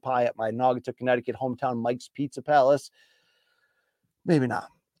pizza pie at my Naugatuck, Connecticut hometown, Mike's Pizza Palace? Maybe not.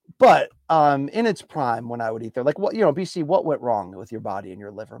 But in its prime, when I would eat there, like, what, you know, BC, what went wrong with your body and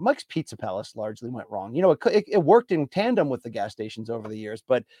your liver? Mike's Pizza Palace largely went wrong. You know, it worked in tandem with the gas stations over the years,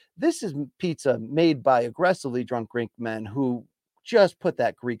 but this is pizza made by aggressively drunk Greek men who just put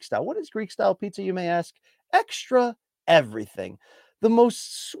that Greek style. What is Greek style pizza, you may ask? Extra everything. The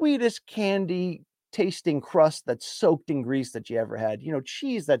most sweetest candy tasting crust that's soaked in grease that you ever had. You know,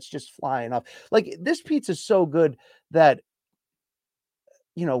 cheese that's just flying off. Like this pizza is so good that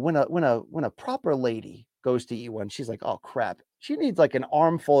you know, when a proper lady goes to eat one, she's like, "Oh crap." She needs like an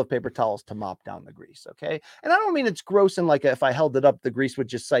armful of paper towels to mop down the grease, okay? And I don't mean it's gross and like if I held it up, the grease would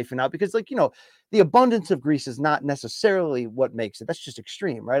just siphon out because like, you know, the abundance of grease is not necessarily what makes it. That's just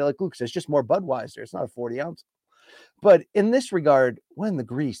extreme, right? Like Luke says, just more Budweiser. It's not a 40 ounce. But in this regard, when the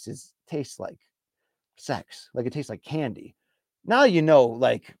grease is tastes like sex, like it tastes like candy. Now you know,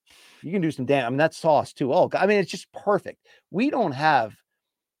 like you can do some damn. I mean, that sauce too. Oh, I mean, it's just perfect. We don't have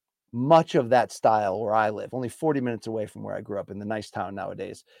much of that style where I live, only 40 minutes away from where I grew up in the nice town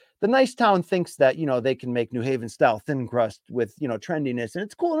nowadays. The nice town thinks that, you know, they can make New Haven style thin crust with, you know, trendiness and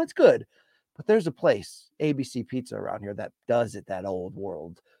it's cool and it's good. But there's a place, ABC Pizza around here that does it that old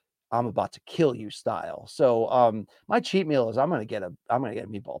world. I'm about to kill you style. So my cheat meal is I'm gonna get a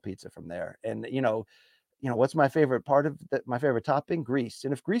meatball pizza from there. And what's my favorite part of my favorite topping? Grease.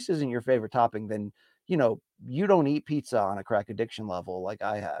 And if grease isn't your favorite topping, then you don't eat pizza on a crack addiction level like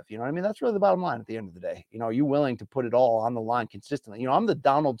I have. You know what I mean? That's really the bottom line at the end of the day. You know, are you willing to put it all on the line consistently? You know, I'm the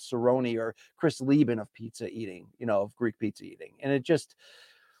Donald Cerrone or Chris Lieben of pizza eating, of Greek pizza eating. And it just,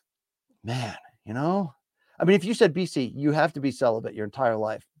 man, I mean, if you said BC, you have to be celibate your entire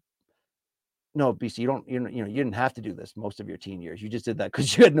life. No, BC, you didn't have to do this most of your teen years. You just did that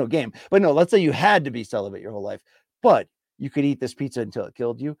because you had no game. But no, let's say you had to be celibate your whole life, but you could eat this pizza until it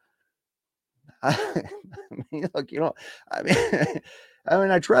killed you. I mean, look, I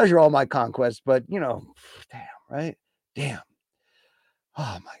mean, I treasure all my conquests, but damn, right? Damn.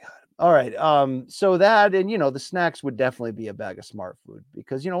 Oh my God. All right. So that and the snacks would definitely be a bag of smart food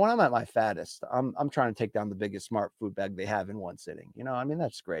because when I'm at my fattest, I'm trying to take down the biggest smart food bag they have in one sitting. I mean,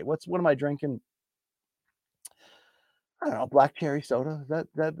 that's great. What am I drinking? I don't know, black cherry soda. Is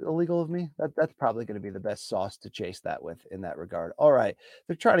that illegal of me? That's probably going to be the best sauce to chase that with in that regard. All right.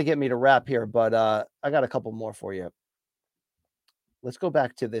 They're trying to get me to wrap here, but I got a couple more for you. Let's go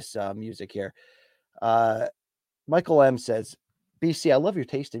back to this music here. Michael M says, BC, I love your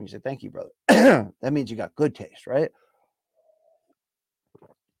taste in music. Thank you, brother. That means you got good taste, right?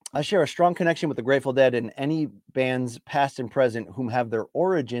 I share a strong connection with the Grateful Dead and any bands past and present whom have their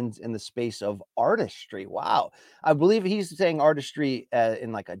origins in the space of artistry. Wow. I believe he's saying artistry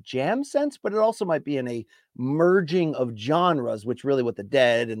in like a jam sense, but it also might be in a merging of genres, which really what the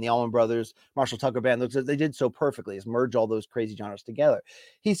Dead and the Allman Brothers, Marshall Tucker Band, they did so perfectly is merge all those crazy genres together.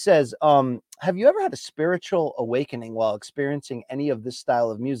 He says, have you ever had a spiritual awakening while experiencing any of this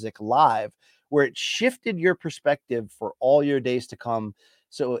style of music live where it shifted your perspective for all your days to come?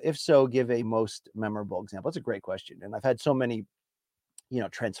 So if so, give a most memorable example. That's a great question. And I've had so many,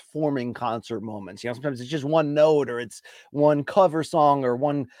 transforming concert moments. Sometimes it's just one note or it's one cover song or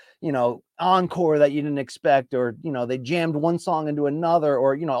one, encore that you didn't expect, or, they jammed one song into another,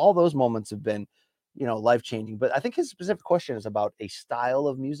 or, all those moments have been, life-changing. But I think his specific question is about a style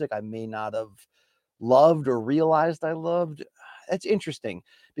of music I may not have loved or realized I loved. That's interesting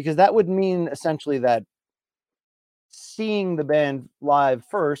because that would mean essentially that seeing the band live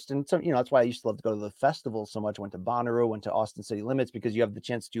first, and so that's why I used to love to go to the festivals so much. I went to Bonnaroo, went to Austin City Limits because you have the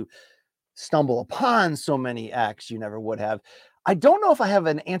chance to stumble upon so many acts you never would have. I don't know if I have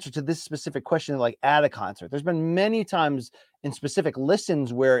an answer to this specific question like at a concert. There's been many times in specific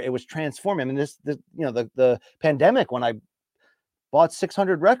listens where it was transforming. I mean, the pandemic when I bought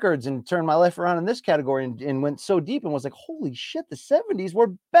 600 records and turned my life around in this category and went so deep and was like, holy shit, the 70s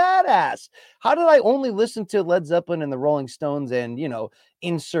were badass. How did I only listen to Led Zeppelin and the Rolling Stones and,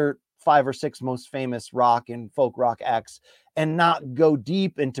 insert 5 or 6 most famous rock and folk rock acts and not go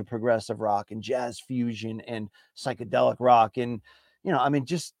deep into progressive rock and jazz fusion and psychedelic rock? And, I mean,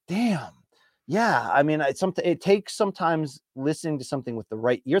 just damn. Yeah, I mean, it takes sometimes listening to something with the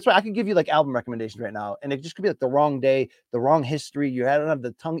right ear. That's why I could give you like album recommendations right now, and it just could be like the wrong day, the wrong history. You don't have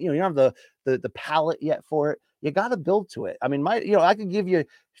the tongue, you don't have the palate yet for it. You got to build to it. I mean, I could give you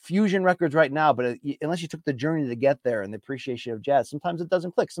fusion records right now, but unless you took the journey to get there and the appreciation of jazz, sometimes it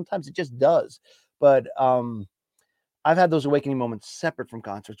doesn't click. Sometimes it just does. But I've had those awakening moments separate from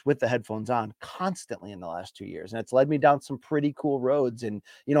concerts with the headphones on constantly in the last 2 years. And it's led me down some pretty cool roads. And,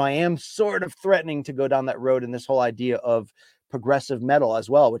 I am sort of threatening to go down that road in this whole idea of progressive metal as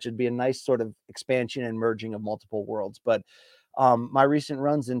well, which would be a nice sort of expansion and merging of multiple worlds. But my recent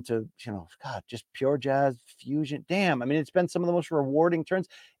runs into, God, just pure jazz fusion. Damn. I mean, it's been some of the most rewarding turns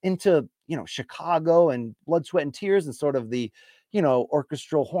into, Chicago and Blood, Sweat and Tears and sort of the,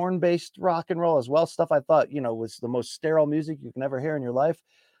 orchestral horn-based rock and roll as well. Stuff I thought, was the most sterile music you can ever hear in your life.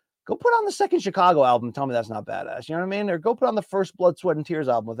 Go put on the second Chicago album and tell me that's not badass. You know what I mean? Or go put on the first Blood, Sweat, and Tears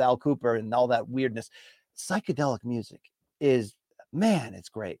album with Al Kooper and all that weirdness. Psychedelic music is, man, it's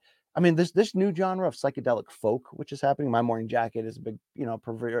great. I mean, this new genre of psychedelic folk, which is happening. My Morning Jacket is a big,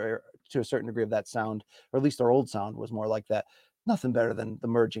 purveyor to a certain degree of that sound, or at least their old sound was more like that. Nothing better than the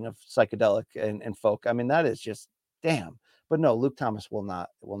merging of psychedelic and folk. I mean, that is just damn. But no, Luke Thomas will not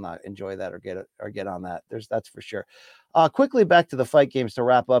enjoy that or get on that. That's for sure. Quickly back to the fight games to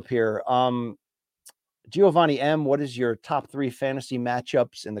wrap up here. Giovanni M, what is your top 3 fantasy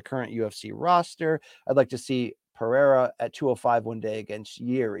matchups in the current UFC roster? I'd like to see Pereira at 205 one day against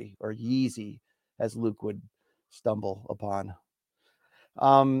Yeri, or Yeezy, as Luke would stumble upon.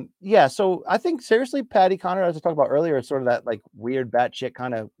 Yeah, so I think seriously, Patty Connor, as I talked about earlier, it's sort of that like weird batshit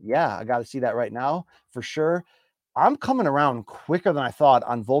kind of, I got to see that right now for sure. I'm coming around quicker than I thought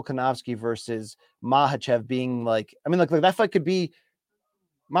on Volkanovski versus Makhachev being like, I mean, like that fight could be,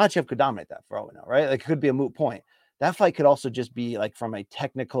 Makhachev could dominate that for all we know, right? Like it could be a moot point. That fight could also just be like from a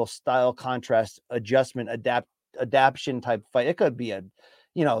technical style contrast, adjustment, adaptation type fight. It could be a,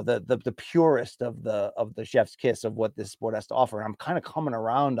 the purest of the chef's kiss of what this sport has to offer. And I'm kind of coming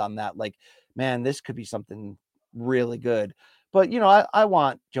around on that. Like, man, this could be something really good. But, I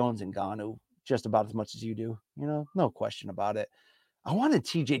want Jones and Ngannou just about as much as you do, no question about it. I wanted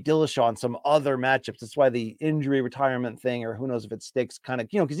TJ Dillashaw on some other matchups. That's why the injury retirement thing, or who knows if it sticks, kind of,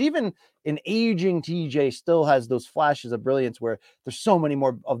 because even an aging TJ still has those flashes of brilliance where there's so many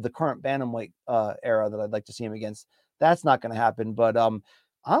more of the current bantamweight era that I'd like to see him against. That's not going to happen. But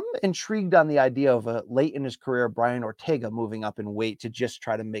I'm intrigued on the idea of a late in his career Brian Ortega moving up in weight to just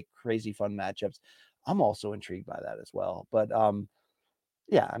try to make crazy fun matchups. I'm also intrigued by that as well. But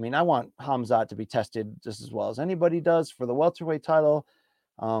yeah, I mean, I want Khamzat to be tested just as well as anybody does for the welterweight title.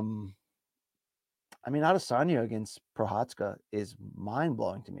 I mean, Adesanya against Prohatska is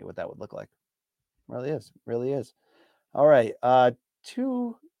mind-blowing to me what that would look like. Really is. Really is. All right.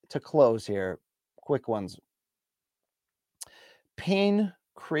 2 to close here. Quick ones. Pain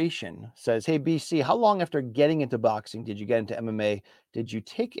Creation says, hey, BC, how long after getting into boxing did you get into MMA? Did you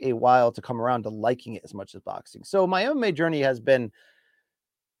take a while to come around to liking it as much as boxing? So my MMA journey has been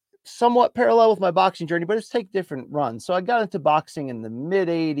somewhat parallel with my boxing journey, but it's take different runs. So I got into boxing in the mid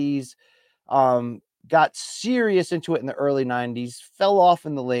 80s, got serious into it in the early 90s, fell off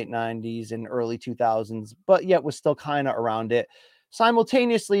in the late 90s and early 2000s, but yet was still kind of around it.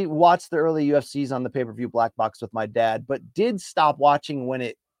 Simultaneously watched the early UFCs on the pay-per-view black box with my dad, but did stop watching when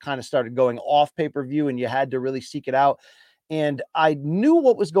it kind of started going off pay-per-view and you had to really seek it out. And I knew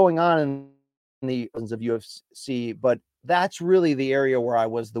what was going on in the of UFC, but that's really the area where I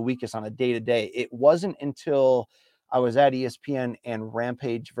was the weakest on a day-to-day. It wasn't until I was at ESPN and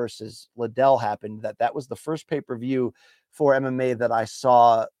Rampage versus Liddell happened that was the first pay-per-view for MMA that I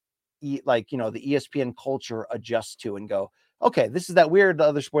saw the ESPN culture adjust to and go, okay, this is that weird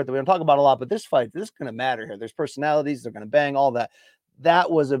other sport that we don't talk about a lot, but this fight, this is going to matter here. There's personalities, they're going to bang, all that.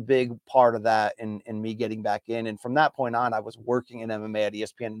 That was a big part of that in me getting back in. And from that point on, I was working in MMA at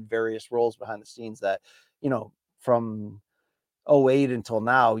ESPN in various roles behind the scenes that, from 08 until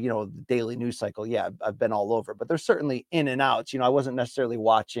now, the daily news cycle. Yeah, I've been all over, but there's certainly in and outs. I wasn't necessarily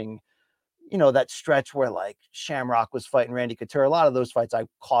watching, that stretch where like Shamrock was fighting Randy Couture. A lot of those fights I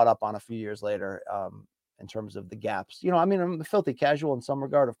caught up on a few years later, in terms of the gaps. I mean, I'm a filthy casual in some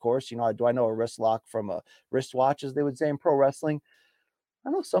regard, of course. Do I know a wrist lock from a wristwatch, as they would say in pro wrestling? I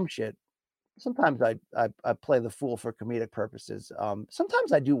know some shit. Sometimes I play the fool for comedic purposes.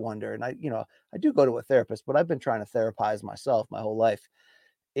 Sometimes I do wonder, and I do go to a therapist, but I've been trying to therapize myself my whole life.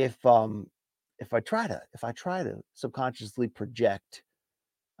 If I try to subconsciously project,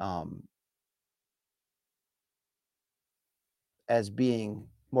 as being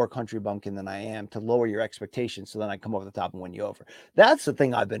more country bumpkin than I am, to lower your expectations so then I come over the top and win you over. That's the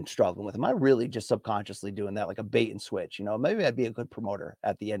thing I've been struggling with. Am I really just subconsciously doing that like a bait and switch? Maybe I'd be a good promoter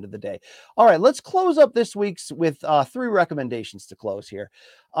at the end of the day. All right, let's close up this week's with 3 recommendations to close here.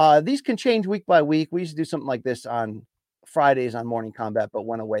 These can change week by week. We used to do something like this on Fridays on Morning Combat, but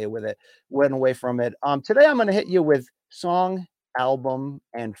went away from it. Today I'm going to hit you with song, album,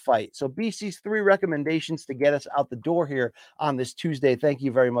 and fight. So BC's 3 recommendations to get us out the door here on this Tuesday. Thank you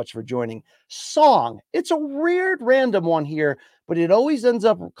very much for joining. Song. It's a weird random one here, but it always ends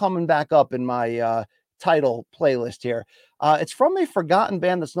up coming back up in my title playlist here. It's from a forgotten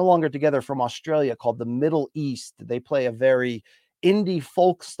band that's no longer together from Australia called the Middle East. They play a very indie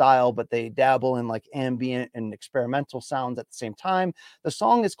folk style, but they dabble in like ambient and experimental sounds at the same time. The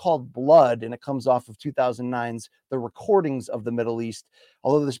song is called Blood, and it comes off of 2009's the recordings of the Middle East.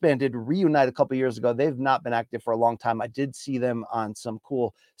 Although this band did reunite a couple years ago, they've not been active for a long time. I did see them on some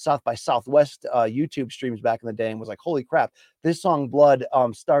cool South by Southwest YouTube streams back in the day and was like, holy crap, this song Blood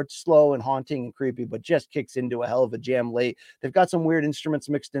starts slow and haunting and creepy, but just kicks into a hell of a jam late. They've got some weird instruments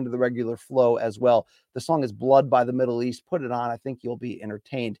mixed into the regular flow as well. The song is Blood by the Middle East. Put it on. I think you'll be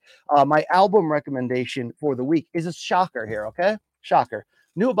entertained. My album recommendation for the week is a shocker here, okay? Shocker.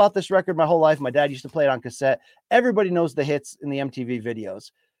 Knew about this record my whole life. My dad used to play it on cassette. Everybody knows the hits in the MTV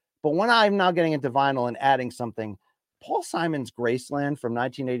videos. But when I'm now getting into vinyl and adding something, Paul Simon's Graceland from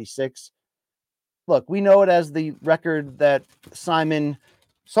 1986. Look, we know it as the record that Simon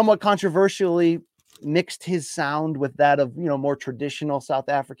somewhat controversially mixed his sound with that of, more traditional South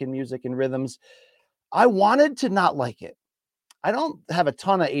African music and rhythms. I wanted to not like it. I don't have a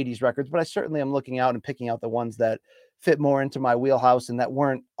ton of 80s records, but I certainly am looking out and picking out the ones that fit more into my wheelhouse and that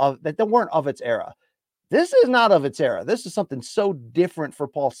weren't of its era. This is not of its era. This is something so different for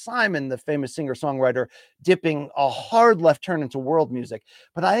Paul Simon, the famous singer-songwriter, dipping a hard left turn into world music.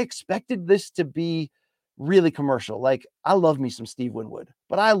 But I expected this to be really commercial. Like, I love me some Steve Winwood,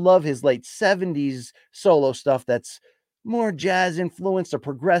 but I love his late 70s solo stuff that's more jazz influenced or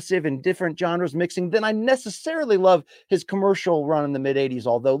progressive in different genres mixing than I necessarily love his commercial run in the mid 80s.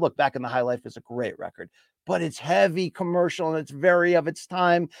 Although, look, Back in the High Life is a great record, but it's heavy commercial and it's very of its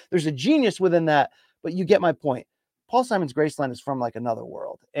time. There's a genius within that, but you get my point. Paul Simon's Graceland is from like another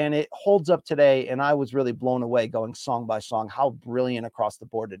world and it holds up today. And I was really blown away going song by song, how brilliant across the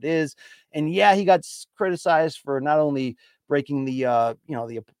board it is. And yeah, he got criticized for not only breaking the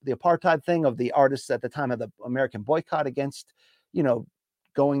apartheid thing of the artists at the time of the American boycott against,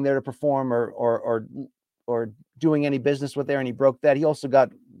 going there to perform or doing any business with there. And he broke that. He also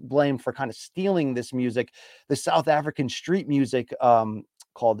got blamed for kind of stealing this music, the South African street music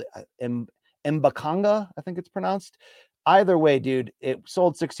called Mbakanga, I think it's pronounced. Either way, dude, it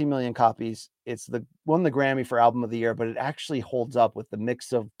sold 60 million copies. It's won the Grammy for Album of the Year, but it actually holds up with the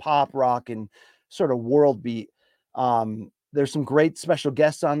mix of pop, rock, and sort of world beat. There's some great special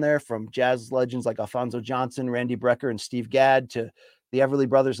guests on there from jazz legends like Alphonso Johnson, Randy Brecker, and Steve Gadd to the Everly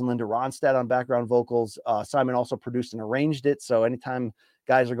Brothers and Linda Ronstadt on background vocals. Simon also produced and arranged it. So anytime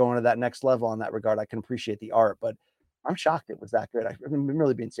guys are going to that next level in that regard, I can appreciate the art, but I'm shocked it was that good. I'm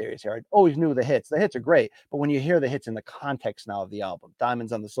really being serious here. I always knew the hits. The hits are great, but when you hear the hits in the context now of the album,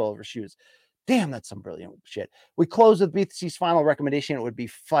 Diamonds on the Sole of Her Shoes, damn, that's some brilliant shit. We close with BC's final recommendation. It would be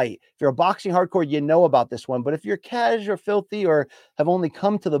Fight. If you're a boxing hardcore, you know about this one, but if you're cash or filthy or have only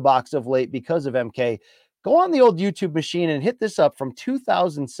come to the box of late because of MK, go on the old YouTube machine and hit this up from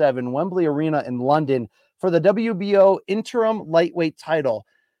 2007, Wembley Arena in London for the WBO interim lightweight title.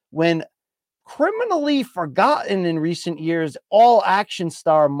 When criminally forgotten in recent years, all action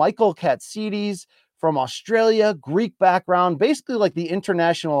star Michael Katsidis from Australia, Greek background, basically like the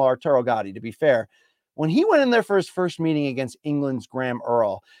international Arturo Gatti, to be fair, when he went in there for his first meeting against England's Graham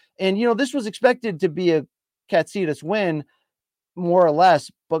Earl. And, this was expected to be a Katsidis win, more or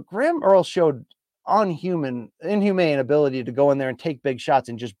less, but Graham Earl showed inhumane ability to go in there and take big shots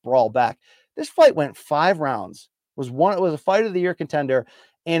and just brawl back. This fight went 5 rounds. It was a fight of the year contender.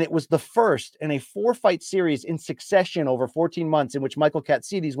 And it was the first in a 4-fight series in succession over 14 months in which Michael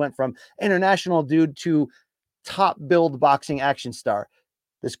Katsidis went from international dude to top billed boxing action star.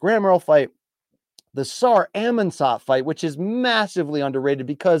 This Graham Earl fight, the Sar Amansat fight, which is massively underrated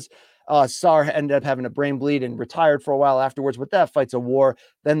because Sar ended up having a brain bleed and retired for a while afterwards, but that fight's a war.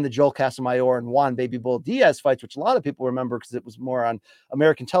 Then the Joel Casamayor and Juan Baby Bull Diaz fights, which a lot of people remember because it was more on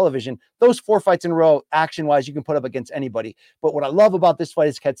American television. Those 4 fights in a row, action-wise, you can put up against anybody. But what I love about this fight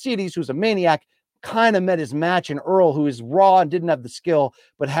is Katsidis, who's a maniac, kind of met his match in Earl, who is raw and didn't have the skill,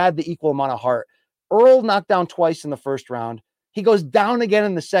 but had the equal amount of heart. Earl knocked down twice in the first round. He goes down again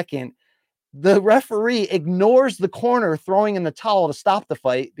in the second. The referee ignores the corner throwing in the towel to stop the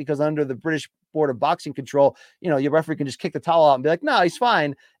fight because under the British Board of Boxing control, your referee can just kick the towel out and be like, no, he's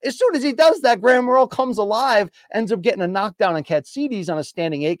fine. As soon as he does that, Graham Earl comes alive, ends up getting a knockdown on Katsidis on a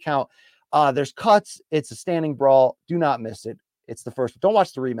standing 8 count. There's cuts. It's a standing brawl. Do not miss it. It's the first. Don't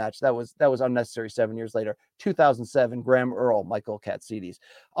watch the rematch. That was unnecessary 7 years later. 2007, Graham Earl, Michael Katsidis.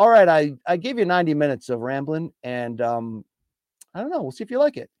 All right, I gave you 90 minutes of rambling, and I don't know. We'll see if you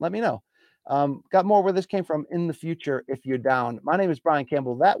like it. Let me know. Got more where this came from in the future if you're down. My name is Brian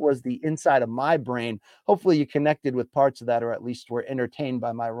Campbell. That was the inside of my brain. Hopefully you connected with parts of that, or at least were entertained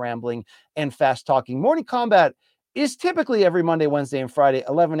by my rambling and fast talking. Morning Combat is typically every Monday, Wednesday, and Friday,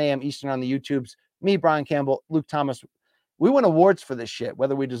 11 a.m. Eastern on the YouTubes. Me, Brian Campbell, Luke Thomas. We win awards for this shit,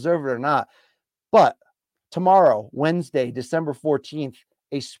 whether we deserve it or not. But tomorrow, Wednesday, December 14th,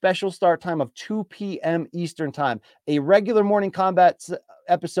 a special start time of 2 p.m. Eastern time, a regular morning combat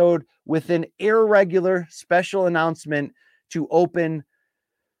episode with an irregular special announcement to open.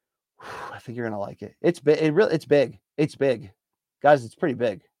 I think you're going to like it. It's big. It's big. It's big. Guys, it's pretty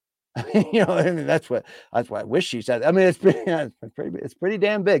big. I mean, that's what I wish she said. I mean, it's pretty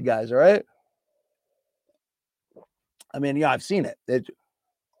damn big, guys. All right. I mean, yeah, I've seen it. It's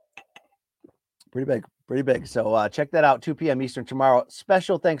pretty big, pretty big. So check that out, 2 p.m. Eastern tomorrow.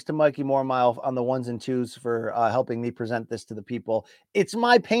 Special thanks to Mikey Mormile on the ones and twos for helping me present this to the people. It's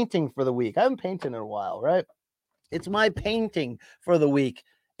my painting for the week. I haven't painted in a while, right? It's my painting for the week.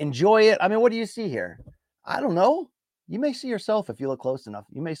 Enjoy it. I mean, what do you see here? I don't know. You may see yourself if you look close enough.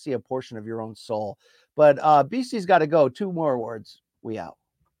 You may see a portion of your own soul. But BC's got to go. 2 more words. We out.